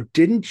that. Now,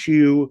 didn't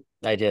you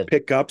I did.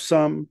 pick up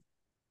some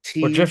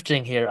We're tea?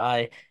 drifting here. No,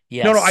 no,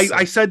 Yes. So yeah.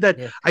 I said that,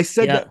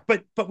 yeah.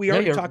 but No, you're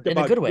in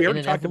a good way, we in already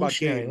an talked about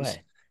evolutionary games.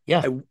 way.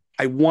 Yeah.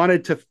 I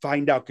wanted to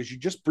find out because you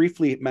just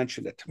briefly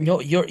mentioned it to me.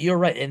 No, you're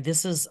right. And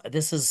this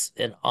is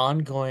an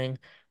ongoing,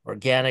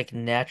 organic,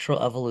 natural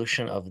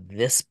evolution of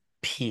this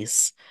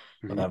piece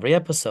of Mm-hmm, every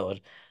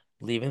episode,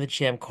 leaving the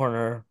Jam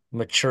Corner,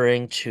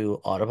 maturing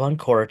to Audubon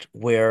Court,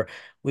 where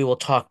we will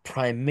talk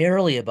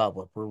primarily about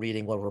what we're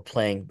reading, what we're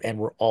playing, and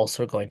we're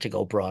also going to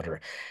go broader.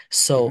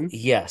 So mm-hmm.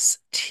 yes,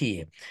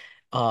 tea.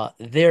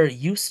 There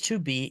used to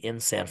be in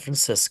San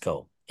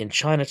Francisco, in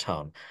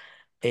Chinatown,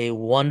 a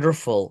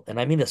wonderful, and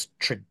I mean this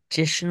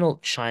traditional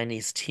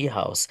Chinese tea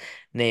house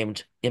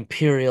named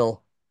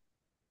Imperial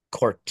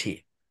Court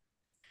Tea.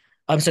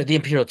 I'm sorry, the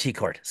Imperial Tea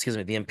Court. Excuse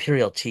me, the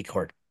Imperial Tea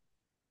Court.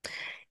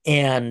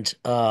 And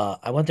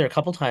I went there a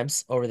couple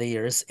times over the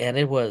years, and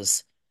it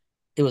was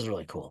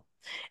really cool.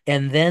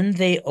 And then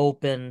they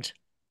opened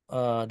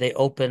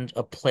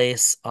a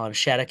place on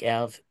Shattuck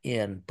Ave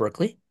in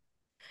Berkeley.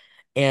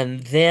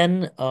 And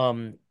then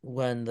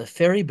when the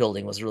Ferry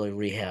Building was really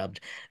rehabbed,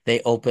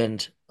 they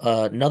opened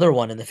another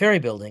one in the Ferry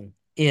Building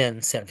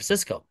in San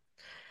Francisco.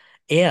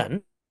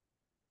 And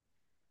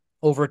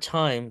over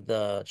time,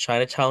 the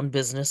Chinatown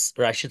business,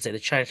 or I should say the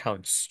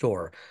Chinatown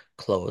store,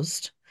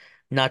 closed.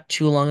 Not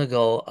too long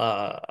ago,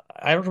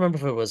 I don't remember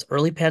if it was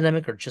early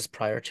pandemic or just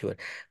prior to it,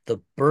 the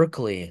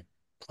Berkeley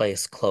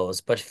place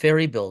closed, but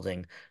Ferry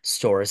Building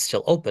store is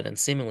still open and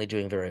seemingly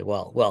doing very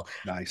well. Well,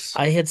 Nice.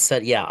 I had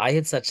said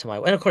to my,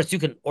 and of course you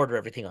can order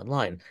everything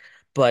online,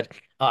 but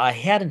I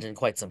hadn't in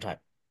quite some time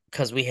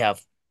because we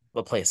have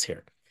a place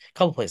here, a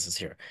couple places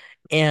here.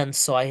 And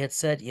so I had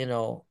said,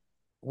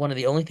 one of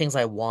the only things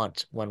I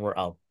want when we're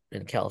out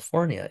in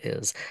California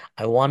is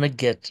I want to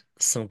get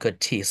some good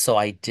tea. So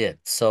I did.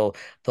 So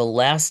the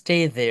last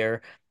day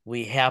there,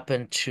 we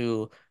happened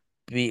to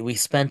we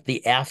spent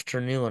the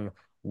afternoon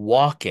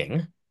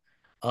walking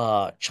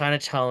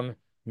Chinatown,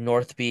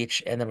 North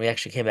Beach, and then we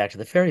actually came back to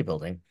the Ferry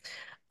Building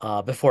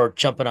before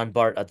jumping on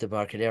BART at the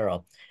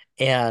Embarcadero.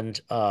 And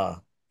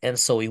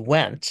so we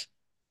went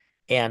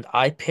and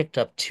I picked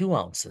up 2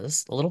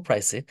 ounces, a little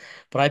pricey,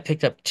 but I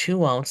picked up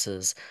 2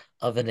 ounces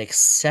of an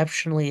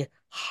exceptionally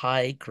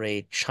high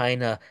grade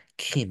China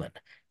Keemun,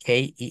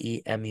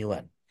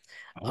 Keemun,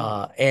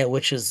 Oh, and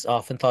which is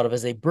often thought of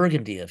as a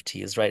burgundy of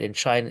teas, right? In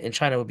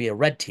China would be a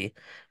red tea,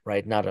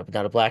 right? Not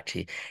a black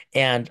tea.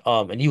 And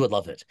you would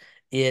love it.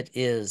 It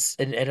is,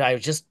 and I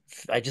just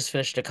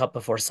finished a cup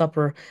before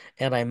supper,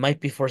 and I might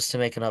be forced to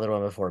make another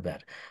one before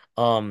bed.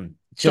 so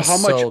Just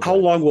so how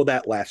good. long will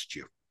that last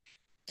you?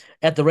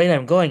 At the rate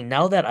I'm going,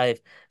 now that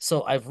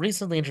I've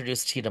recently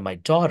introduced tea to my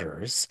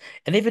daughters,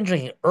 and they've been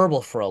drinking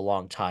herbal for a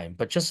long time,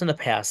 but just in the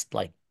past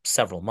like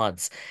several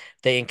months,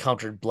 they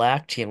encountered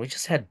black tea, and we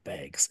just had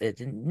bags.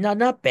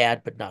 Not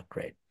bad, but not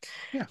great.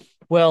 Yeah.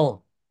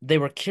 Well, they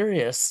were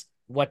curious,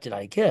 what did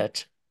I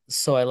get?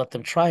 So I let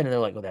them try it, and they're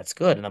like, "Oh, that's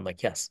good." And I'm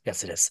like, "Yes,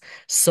 yes, it is."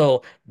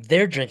 So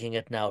they're drinking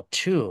it now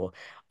too.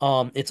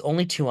 It's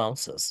only 2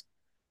 ounces.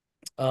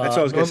 That's what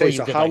I was gonna say. Normally you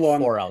So get how like long?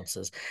 4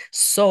 ounces.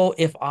 So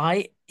if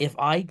I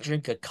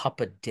drink a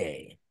cup a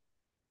day,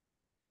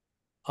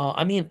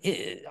 I mean,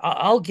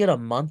 I'll get a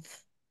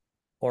month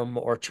or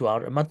more, or two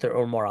out, a month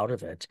or more out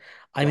of it.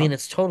 I mean, Wow.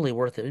 it's totally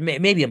worth it.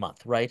 Maybe a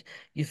month, right?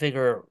 You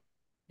figure,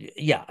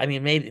 yeah. I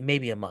mean,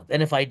 maybe a month.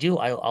 And if I do,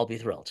 I'll be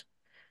thrilled.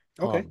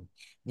 Okay. Um,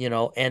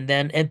 and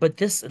then but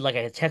this, like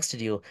I had texted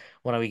you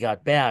when we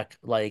got back,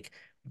 like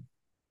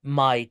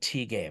my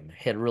tea game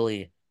had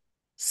really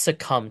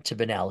succumb to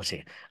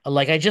banality.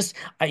 Like I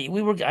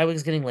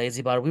was getting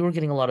lazy about it. We were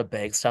getting a lot of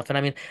bag stuff. And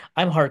I mean,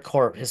 I'm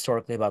hardcore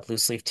historically about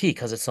loose leaf tea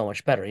because it's so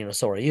much better,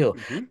 so are you.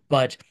 Mm-hmm.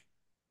 But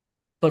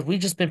we've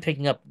just been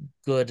picking up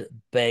good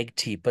bag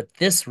tea. But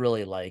this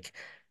really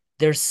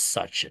there's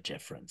such a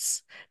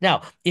difference.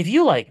 Now, if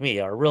you like me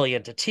are really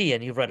into tea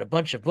and you've read a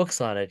bunch of books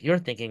on it, you're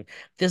thinking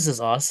this is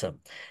awesome.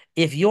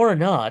 If you're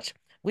not,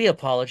 we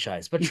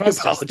apologize, but We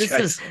trust us, this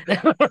is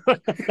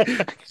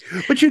apologize.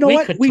 But you know we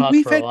what? could talk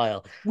for a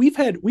while. We've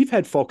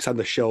had folks on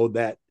the show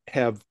that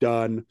have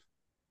done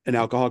an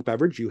alcoholic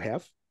beverage. You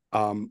have.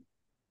 Um,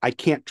 I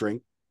can't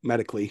drink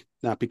medically,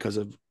 not because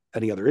of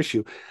any other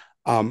issue.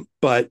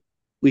 But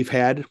we've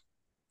had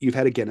you've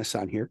had a Guinness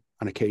on here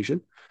on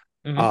occasion.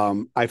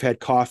 Hmm. I've had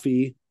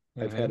coffee.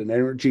 I've had Hmm. an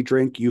energy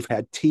drink. You've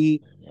had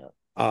tea.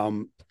 Yeah.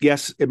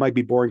 Yes, it might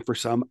be boring for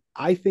some.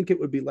 I think it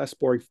would be less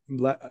boring.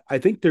 I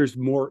think there's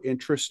more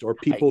interest or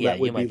people Yeah, that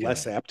you would be might be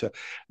less right. apt to.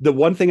 The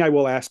one thing I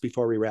will ask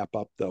before we wrap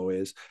up, though,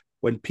 is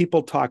when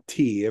people talk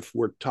tea, if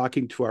we're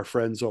talking to our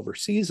friends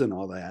overseas and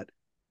all that,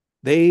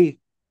 they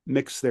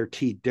mix their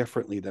tea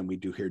differently than we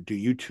do here. Do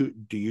you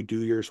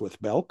do yours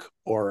with milk,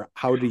 or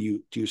how do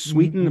you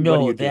sweeten? What do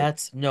No, you do?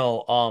 that's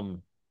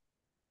no,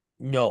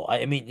 no.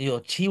 I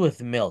mean, tea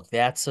with milk,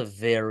 that's a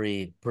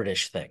very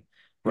British thing,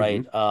 Mm-hmm.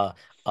 right?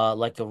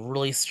 Like a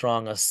really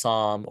strong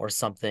Assam or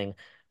something.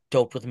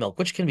 doped with milk,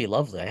 which can be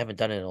lovely. I haven't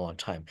done it in a long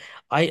time.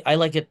 I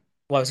like it.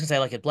 Well, I was gonna say I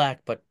like it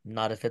black, but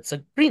not if it's a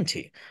green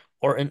tea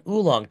or an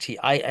oolong tea.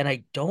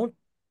 I don't.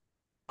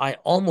 I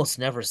almost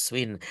never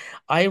sweeten.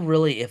 I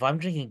really, if I'm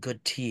drinking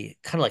good tea,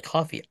 kind of like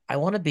coffee, I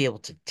want to be able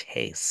to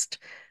taste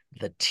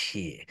the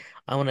tea.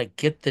 I want to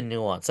get the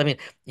nuance. I mean,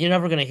 you're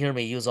never going to hear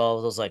me use all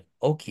of those like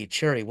oaky,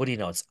 cherry, woody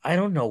notes. I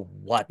don't know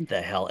what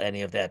the hell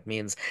any of that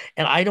means,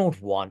 and I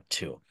don't want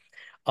to.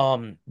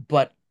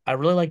 But I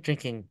really like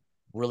drinking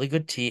really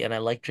good tea and I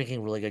like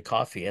drinking really good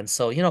coffee. And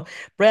so,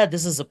 Brad,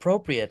 this is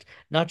appropriate,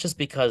 not just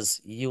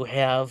because you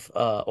have,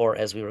 or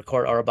as we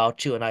record, are about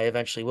to, and I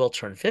eventually will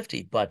turn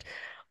 50, but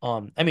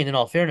I mean, in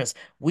all fairness,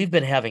 we've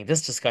been having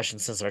this discussion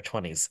since our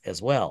 20s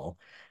as well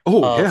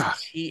Oh of yeah.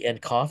 tea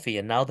and coffee.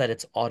 And now that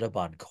it's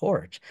Audubon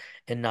Court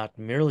and not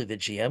merely the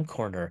GM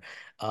corner,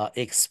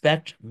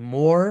 expect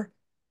more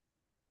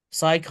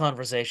side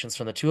conversations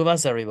from the two of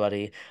us,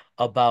 everybody,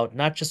 about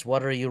not just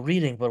what are you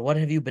reading, but what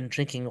have you been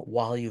drinking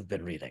while you've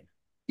been reading.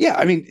 Yeah,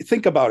 I mean,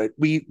 think about it.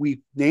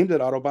 We named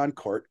it Audubon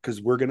Court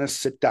because we're gonna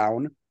sit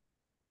down,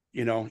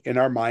 in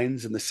our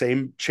minds in the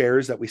same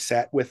chairs that we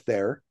sat with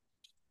there,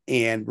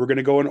 and we're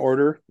gonna go and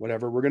order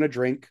whatever we're gonna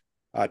drink.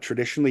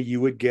 Traditionally,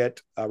 you would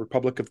get a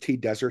Republic of Tea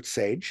Desert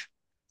Sage,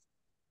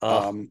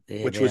 Oh,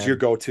 yeah, which was your man.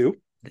 go-to.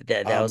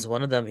 That was Um,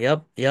 one of them.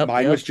 Yep, yep,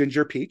 Mine was yep.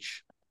 ginger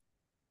peach,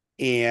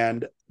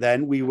 and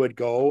then we would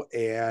go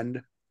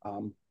and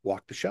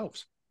walk the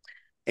shelves,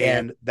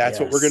 And and that's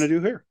what we're gonna yes.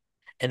 do here.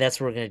 And that's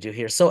what we're going to do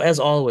here. So as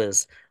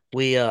always,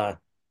 we uh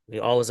we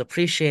always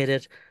appreciate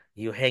it,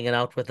 you hanging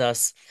out with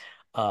us.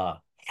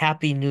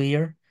 Happy New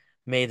Year.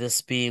 May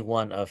this be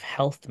one of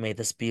health. May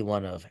this be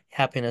one of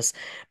happiness.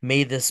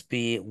 May this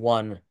be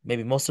one,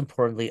 maybe most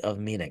importantly, of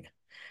meaning.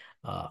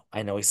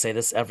 I know we say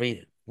this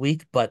every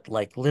week, but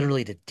like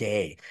literally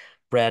today,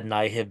 Brad and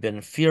I have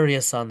been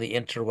furious on the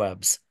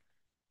interwebs,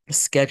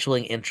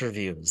 scheduling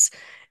interviews.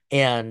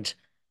 And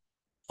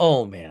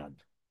oh man.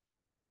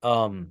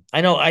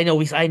 I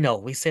know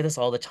we say this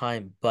all the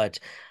time, but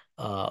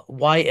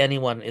why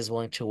anyone is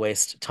willing to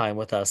waste time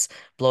with us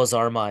blows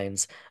our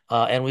minds,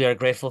 and we are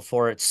grateful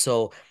for it.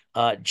 So,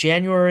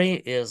 January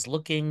is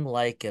looking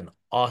like an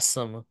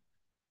awesome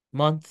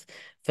month.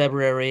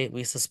 February,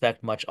 we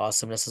suspect much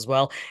awesomeness as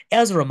well.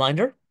 As a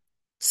reminder,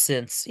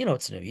 since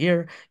it's a new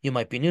year, you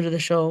might be new to the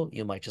show,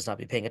 you might just not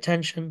be paying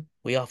attention.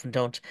 We often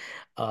don't.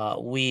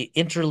 We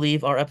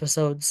interleave our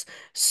episodes,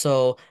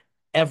 so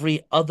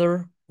every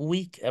other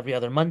week, every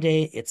other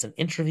Monday, it's an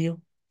interview,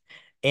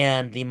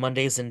 and the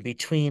Mondays in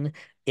between,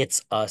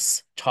 it's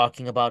us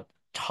talking about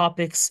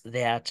topics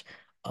that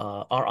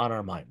are on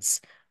our minds,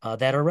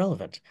 that are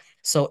relevant.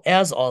 So,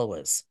 as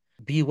always,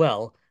 be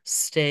well,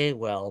 stay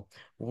well.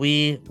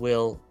 We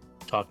will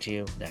talk to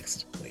you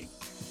next week.